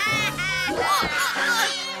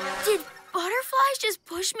 Did butterflies just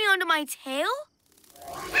push me onto my tail?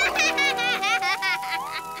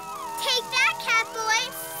 Take that,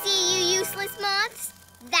 Catboy. See you useless moths?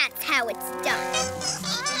 That's how it's done.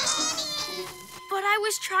 But I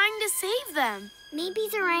was trying to save them. Maybe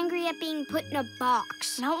they're angry at being put in a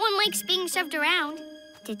box. No one likes being shoved around.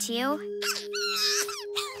 Did you?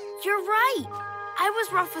 You're right. I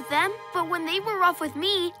was rough with them, but when they were rough with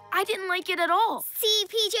me, I didn't like it at all. See,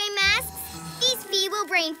 PJ Masks? These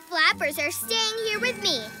feeble-brained flappers are staying here with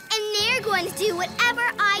me, and they're going to do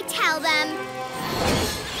whatever I tell them.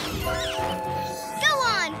 Go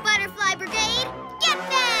on, Butterfly Brigade! Get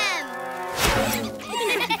them!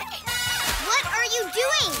 What are you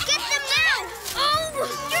doing? Get them now! Oh!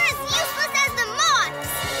 You're as useless as the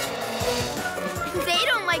moths! They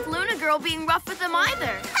don't like Luna Girl being rough with them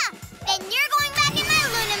either. Ha! Then you're going back in my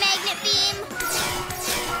Luna Magnet beam!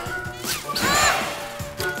 Ah!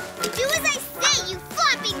 Do as I say, you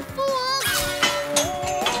flopping fools!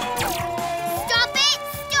 Stop it!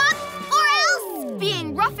 Stop, or else!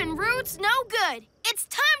 Being rough and rude's no good. It's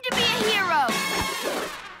time to be a hero.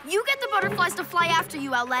 You get the butterflies to fly after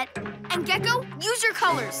you, Owlette. And Gekko, use your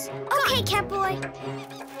colors. Okay, Catboy.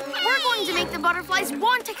 We're going to make the butterflies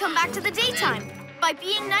want to come back to the daytime by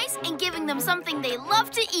being nice and giving them something they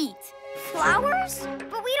love to eat. Flowers?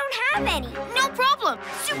 But we don't have any. No problem.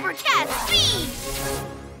 Super Cat Speed!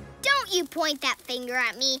 Don't you point that finger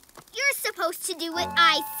at me. You're supposed to do what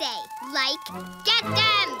I say. Like, get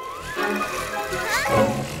them! Huh?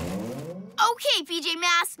 Okay, PJ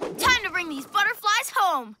Masks. Time to bring these butterflies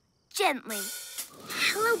home. Gently.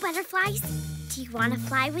 Hello, butterflies. Do you want to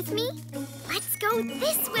fly with me? Let's go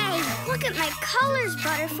this way. Look at my colors,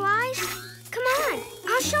 butterflies. Come on,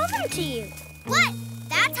 I'll show them to you. What?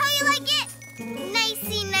 That's how you like it?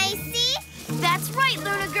 Nicey, nicey. That's right,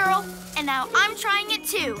 Luna Girl. And now I'm trying it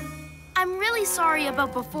too. I'm really sorry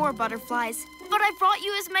about before, butterflies, but I brought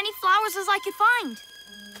you as many flowers as I could find.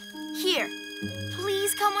 Here,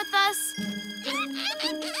 please come with us.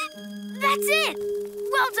 That's it.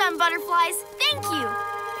 Well done, butterflies. Thank you.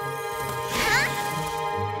 Huh?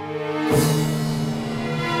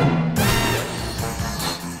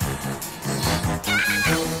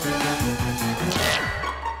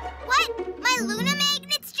 What? My Luna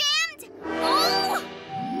Magnet's jammed? Oh!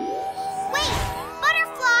 Wait,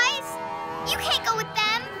 butterflies! You can't go with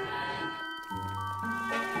them.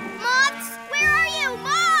 Moths, where are you?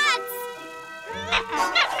 Moths!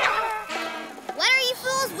 What are you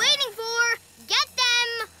fools waiting for? Get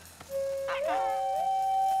them!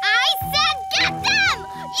 I said get them!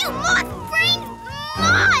 You moth-brained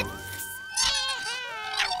moths!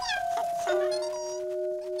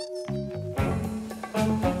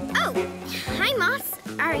 Oh, hi, moths.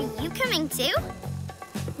 Are you coming too?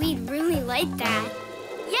 We'd really like that.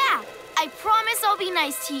 Yeah, I promise I'll be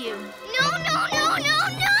nice to you. No, no, no, no,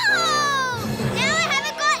 no! Now I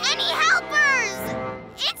haven't got any helpers!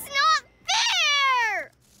 It's not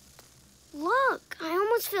fair! Look, I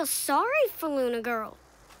almost feel sorry for Luna Girl.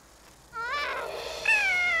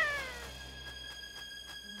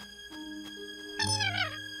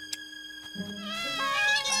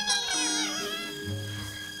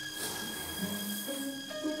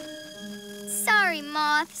 Sorry,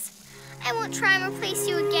 moths. I won't try and replace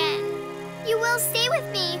you again. You will stay with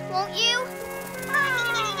me, won't you?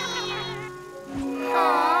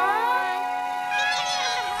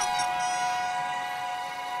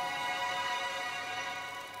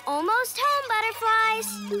 Almost home, butterflies.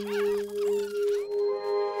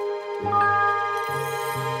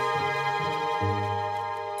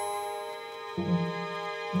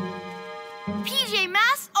 PJ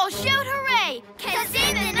Masks, I'll shout hooray! 'Cause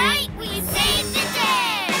in the night, we saved the day!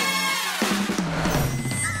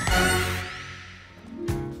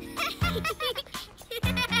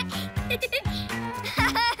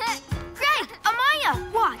 Greg, Amaya,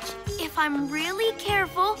 watch. If I climb really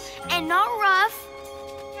careful and not rough.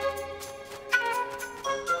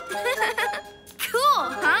 Cool,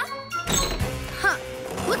 huh? Huh.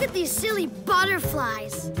 Look at these silly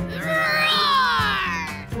butterflies.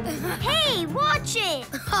 Hey, watch it!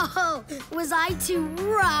 Oh, was I too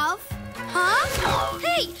rough? Huh?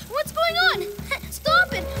 Hey, what's going on?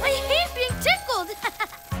 Stop it! I hate being tickled!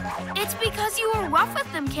 It's because you were rough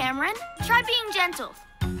with them, Cameron. Try being gentle.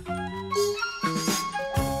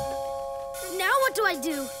 Now what do I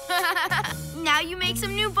do? Now you make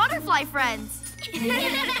some new butterfly friends.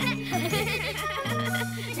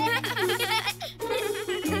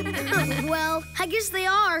 Well, I guess they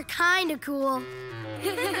are kind of cool.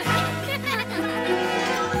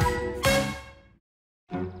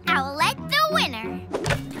 Owlette the winner.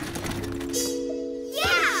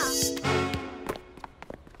 Yeah!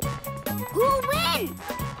 Who'll win?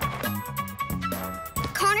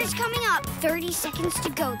 Connor's coming up. 30 seconds to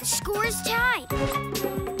go. The score is tied.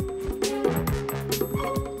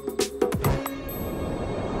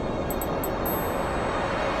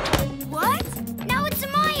 What? Now it's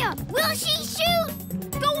Amaya. Will she shoot?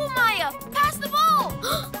 Go, Amaya! Pass the ball!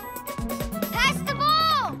 Pass the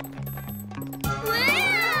ball!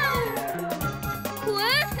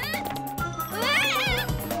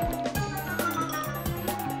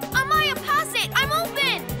 Amaya, pass it! I'm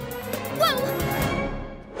open! Whoa!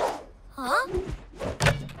 Huh?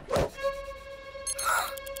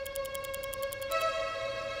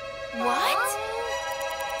 What?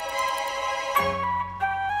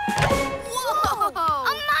 Whoa!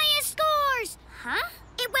 Amaya scores! Huh?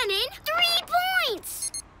 It went in 3 points!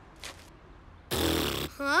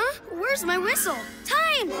 Huh? Where's my whistle?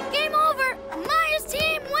 Time! Game over! Amaya's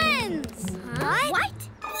team wins! Huh? What?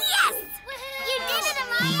 Yes! You did it,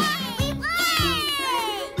 Amaya! We won!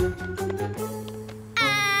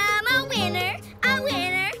 I'm a winner, a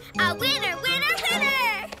winner, a winner, winner,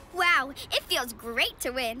 winner! Wow, it feels great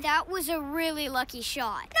to win. That was a really lucky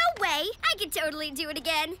shot. No way! I could totally do it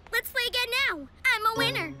again. Let's play again now. I'm a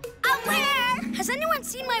winner. A winner! Has anyone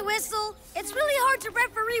seen my whistle? It's really hard to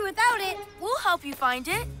referee without it. We'll help you find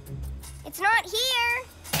it. It's not here.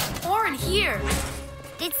 Or in here.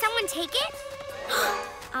 Did someone take it?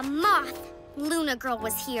 A moth. Luna Girl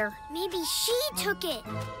was here. Maybe she took it.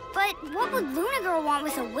 But what would Luna Girl want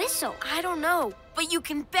with a whistle? I don't know, but you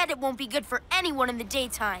can bet it won't be good for anyone in the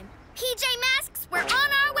daytime. PJ Masks, we're on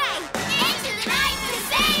our way. Into the night to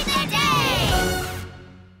save the day.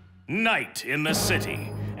 Night in the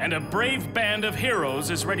city, and a brave band of heroes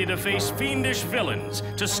is ready to face fiendish villains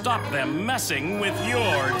to stop them messing with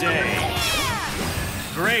your day.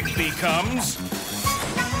 Greg becomes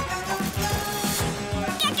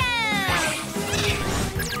Gekko!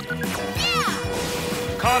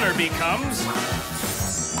 Yeah! Connor becomes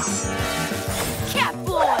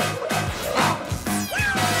Catboy!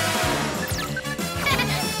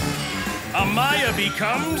 Amaya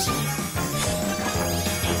becomes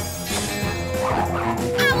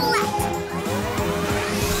Owlette!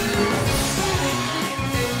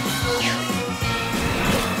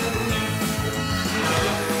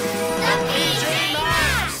 The PJ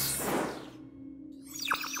Masks!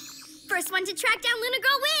 First one to track down Luna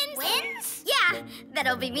Girl wins. Wins? Yeah,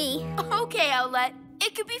 that'll be me. Okay, Owlette.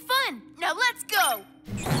 It could be fun. Now let's go.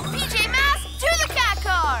 PJ Masks to the cat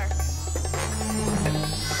car!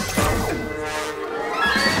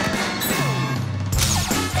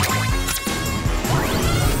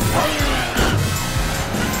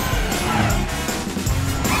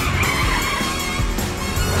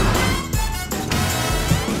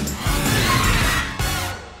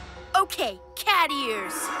 Okay, cat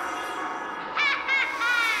ears.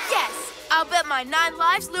 Yes, I'll bet my 9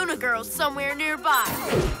 lives Luna Girl's somewhere nearby.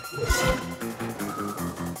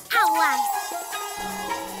 Owlette!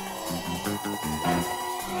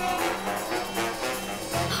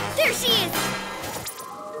 There she is!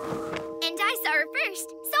 And I saw her first,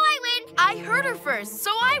 so I win. I heard her first,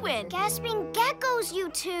 so I win. Gasping geckos, you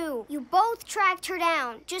two. You both tracked her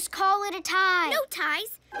down. Just call it a tie. No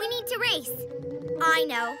ties. We need to race. I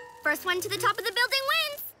know. First one to the top of the building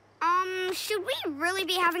wins. Should we really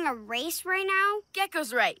be having a race right now?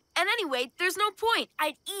 Gekko's right. And anyway, there's no point.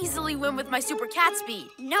 I'd easily win with my super cat speed.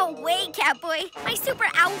 No way, Catboy. My super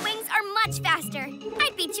owl wings are much faster.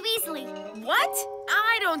 I'd beat you easily. What?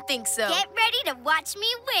 I don't think so. Get ready to watch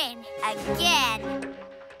me win. Again.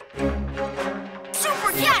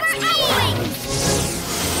 Super cat speed! Owl wings!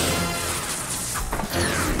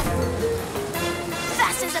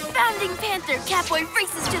 Fast as a bounding panther, Catboy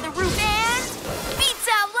races to the roof and beats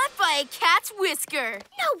Owlette by a cat's whisker.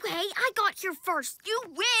 No way, I got here first. You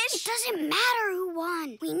wish. It doesn't matter who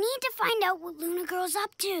won. We need to find out what Luna Girl's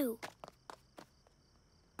up to.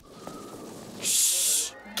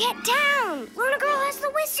 Get down! Luna Girl has the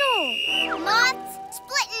whistle! Moths,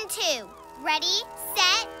 split in two. Ready,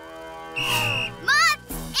 set. Moths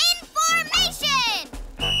in formation!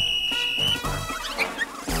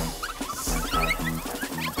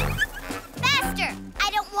 Faster! I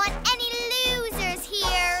don't want any losers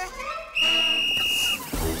here.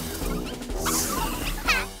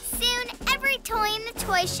 Soon, every toy in the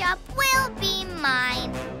toy shop will be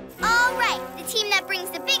mine. All right, the team that brings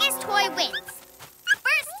the biggest toy wins.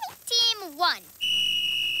 First, team 1.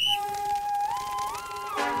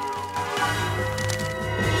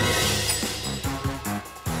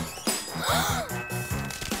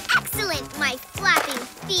 Excellent, my flapping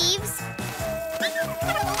thieves.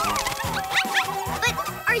 But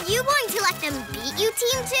are you going to let them beat you,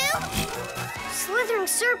 Team 2? Slithering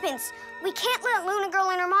serpents. We can't let Luna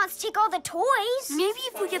Girl and her moths take all the toys. Maybe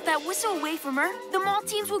if we get that whistle away from her, the moth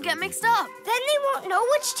teams will get mixed up. Then they won't know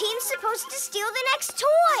which team's supposed to steal the next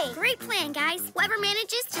toy. Great plan, guys. Whoever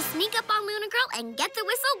manages to sneak up on Luna Girl and get the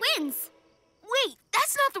whistle wins. Wait,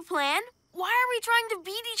 that's not the plan. Why are we trying to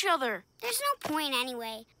beat each other? There's no point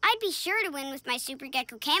anyway. I'd be sure to win with my Super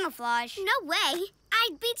Gekko camouflage. No way.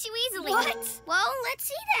 I'd beat you easily. What? Well, let's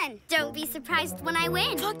see then. Don't be surprised when I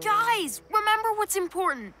win. But guys, remember what's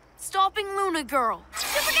important. Stopping Luna Girl.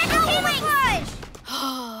 Super Gekko camouflage!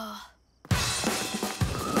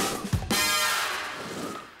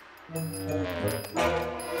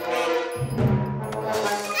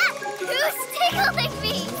 Who's tickling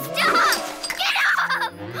me? Stop! Get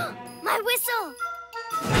off! My whistle!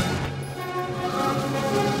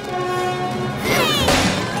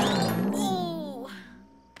 Oh.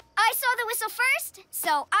 I saw the whistle first,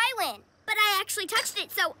 so I win. But I actually touched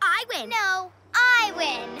it, so I win. No, I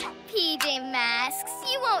win. PJ Masks,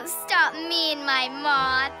 you won't stop me and my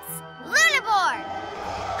moths. Lunaboard!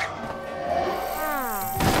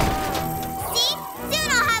 See?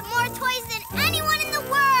 Soon I'll have more toys than anyone in the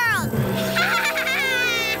world!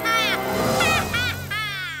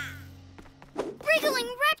 Wriggling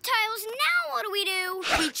reptiles, now what do we do?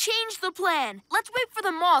 We changed the plan. Let's wait for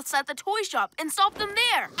the moths at the toy shop and stop them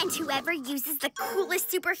there. And whoever uses the coolest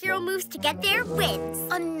superhero moves to get there wins.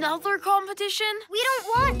 Another competition? We don't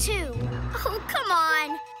want to. Oh, come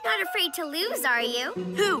on. Not afraid to lose, are you?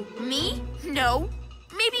 Who, me? No.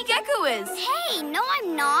 Maybe Gekko is. Hey, no,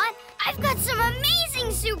 I'm not. I've got some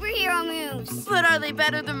amazing superhero moves. But are they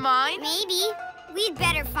better than mine? Maybe. We'd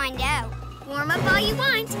better find out. Warm up all you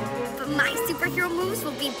want, but my superhero moves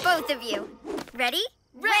will be both of you. Ready?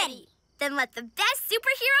 Ready. Then let the best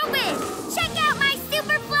superhero win. Check out my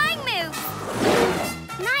super flying move.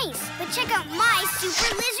 Nice, but check out my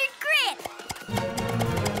super lizard grip.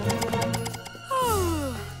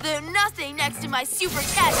 They're nothing next to my super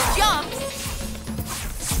cat jumps.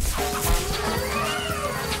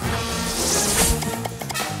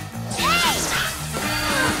 Hey!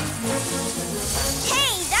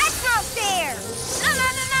 Hey, that's not fair!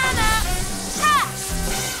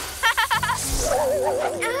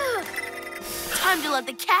 Time to let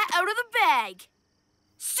the cat out of the bag.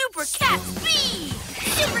 Super cat speed!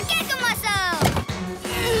 Super Gekko muscle!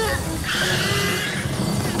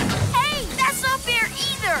 Hey, that's not fair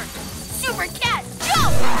either. Super cat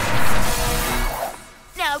jump!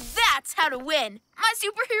 Now that's how to win. My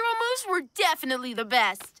superhero moves were definitely the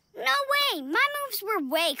best. No way, my moves were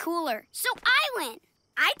way cooler, so I win.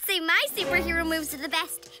 I'd say my superhero moves are the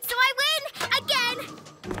best, so I win again!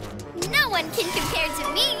 No one can compare to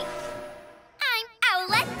me. I'm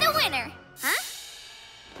Owlette the winner. Huh?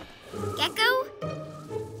 Gekko?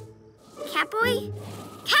 Catboy?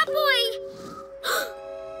 Catboy!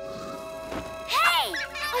 Hey!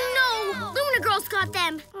 Oh no! Luna Girl's got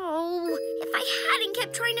them. Oh, if I hadn't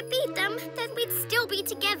kept trying to beat them, then we'd still be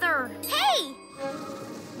together. Hey!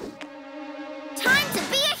 Time to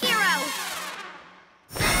be a hero!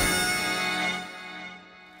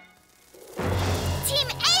 Team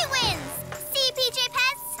A wins! See, PJ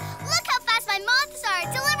Pests? Look how fast my moths are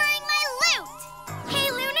delivering my loot! Hey,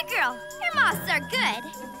 Luna Girl, your moths are good,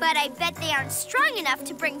 but I bet they aren't strong enough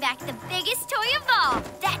to bring back the biggest toy of all,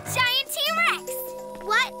 that giant T-Rex!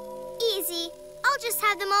 What? Easy. I'll just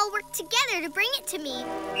have them all work together to bring it to me.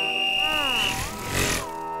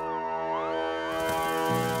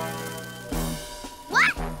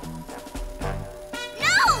 What?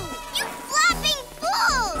 No! You flapping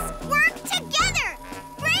fools! Work together!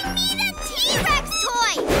 Bring me the T-Rex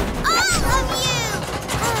toy! All of you!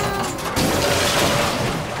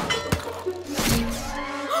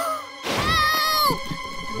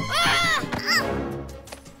 Help!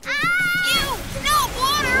 Ew! No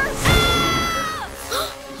water!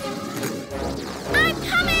 I'm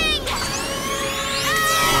coming!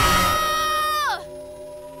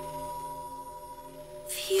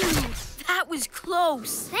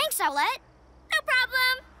 close. Thanks, Owlette. No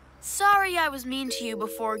problem. Sorry I was mean to you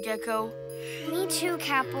before, Gekko. Me too,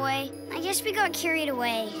 Catboy. I guess we got carried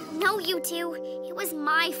away. No, you two. It was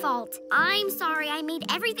my fault. I'm sorry I made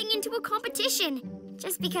everything into a competition.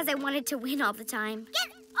 Just because I wanted to win all the time.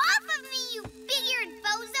 Get off of me, you big-eared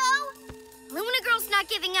bozo! Luna Girl's not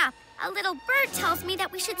giving up. A little bird tells me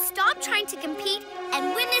that we should stop trying to compete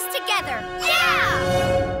and win this together.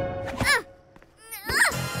 Yeah!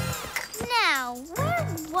 Now, where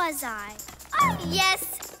was I? Oh,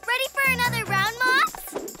 yes. Ready for another round,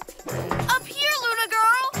 Moths? Up here, Luna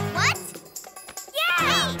Girl! What? Yeah!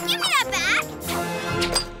 Hey, give me that back!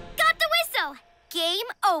 Got the whistle. Game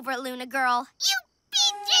over, Luna Girl. You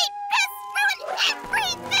BJ pests ruined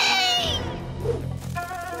everything!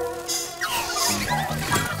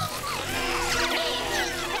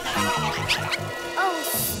 Oh,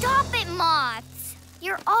 stop it, Moths.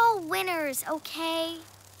 You're all winners, okay?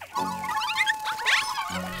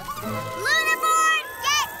 Lunarboard,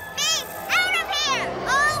 get me out of here!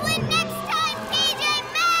 I'll win next time, PJ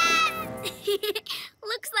Masks!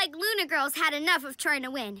 Looks like Luna Girl's had enough of trying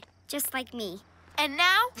to win, just like me. And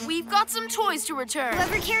now, we've got some toys to return.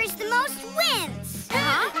 Whoever carries the most wins.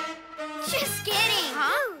 Huh? Just kidding.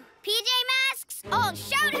 Huh? PJ Masks, all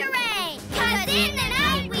shout hooray! 'Cause in the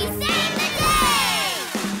night we save the day!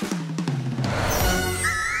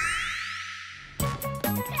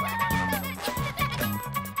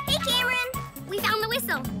 Hey, Karen. We found the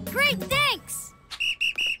whistle. Great, thanks!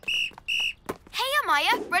 Hey,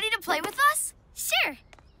 Amaya, ready to play with us? Sure.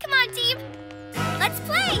 Come on, team. Let's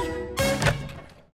play.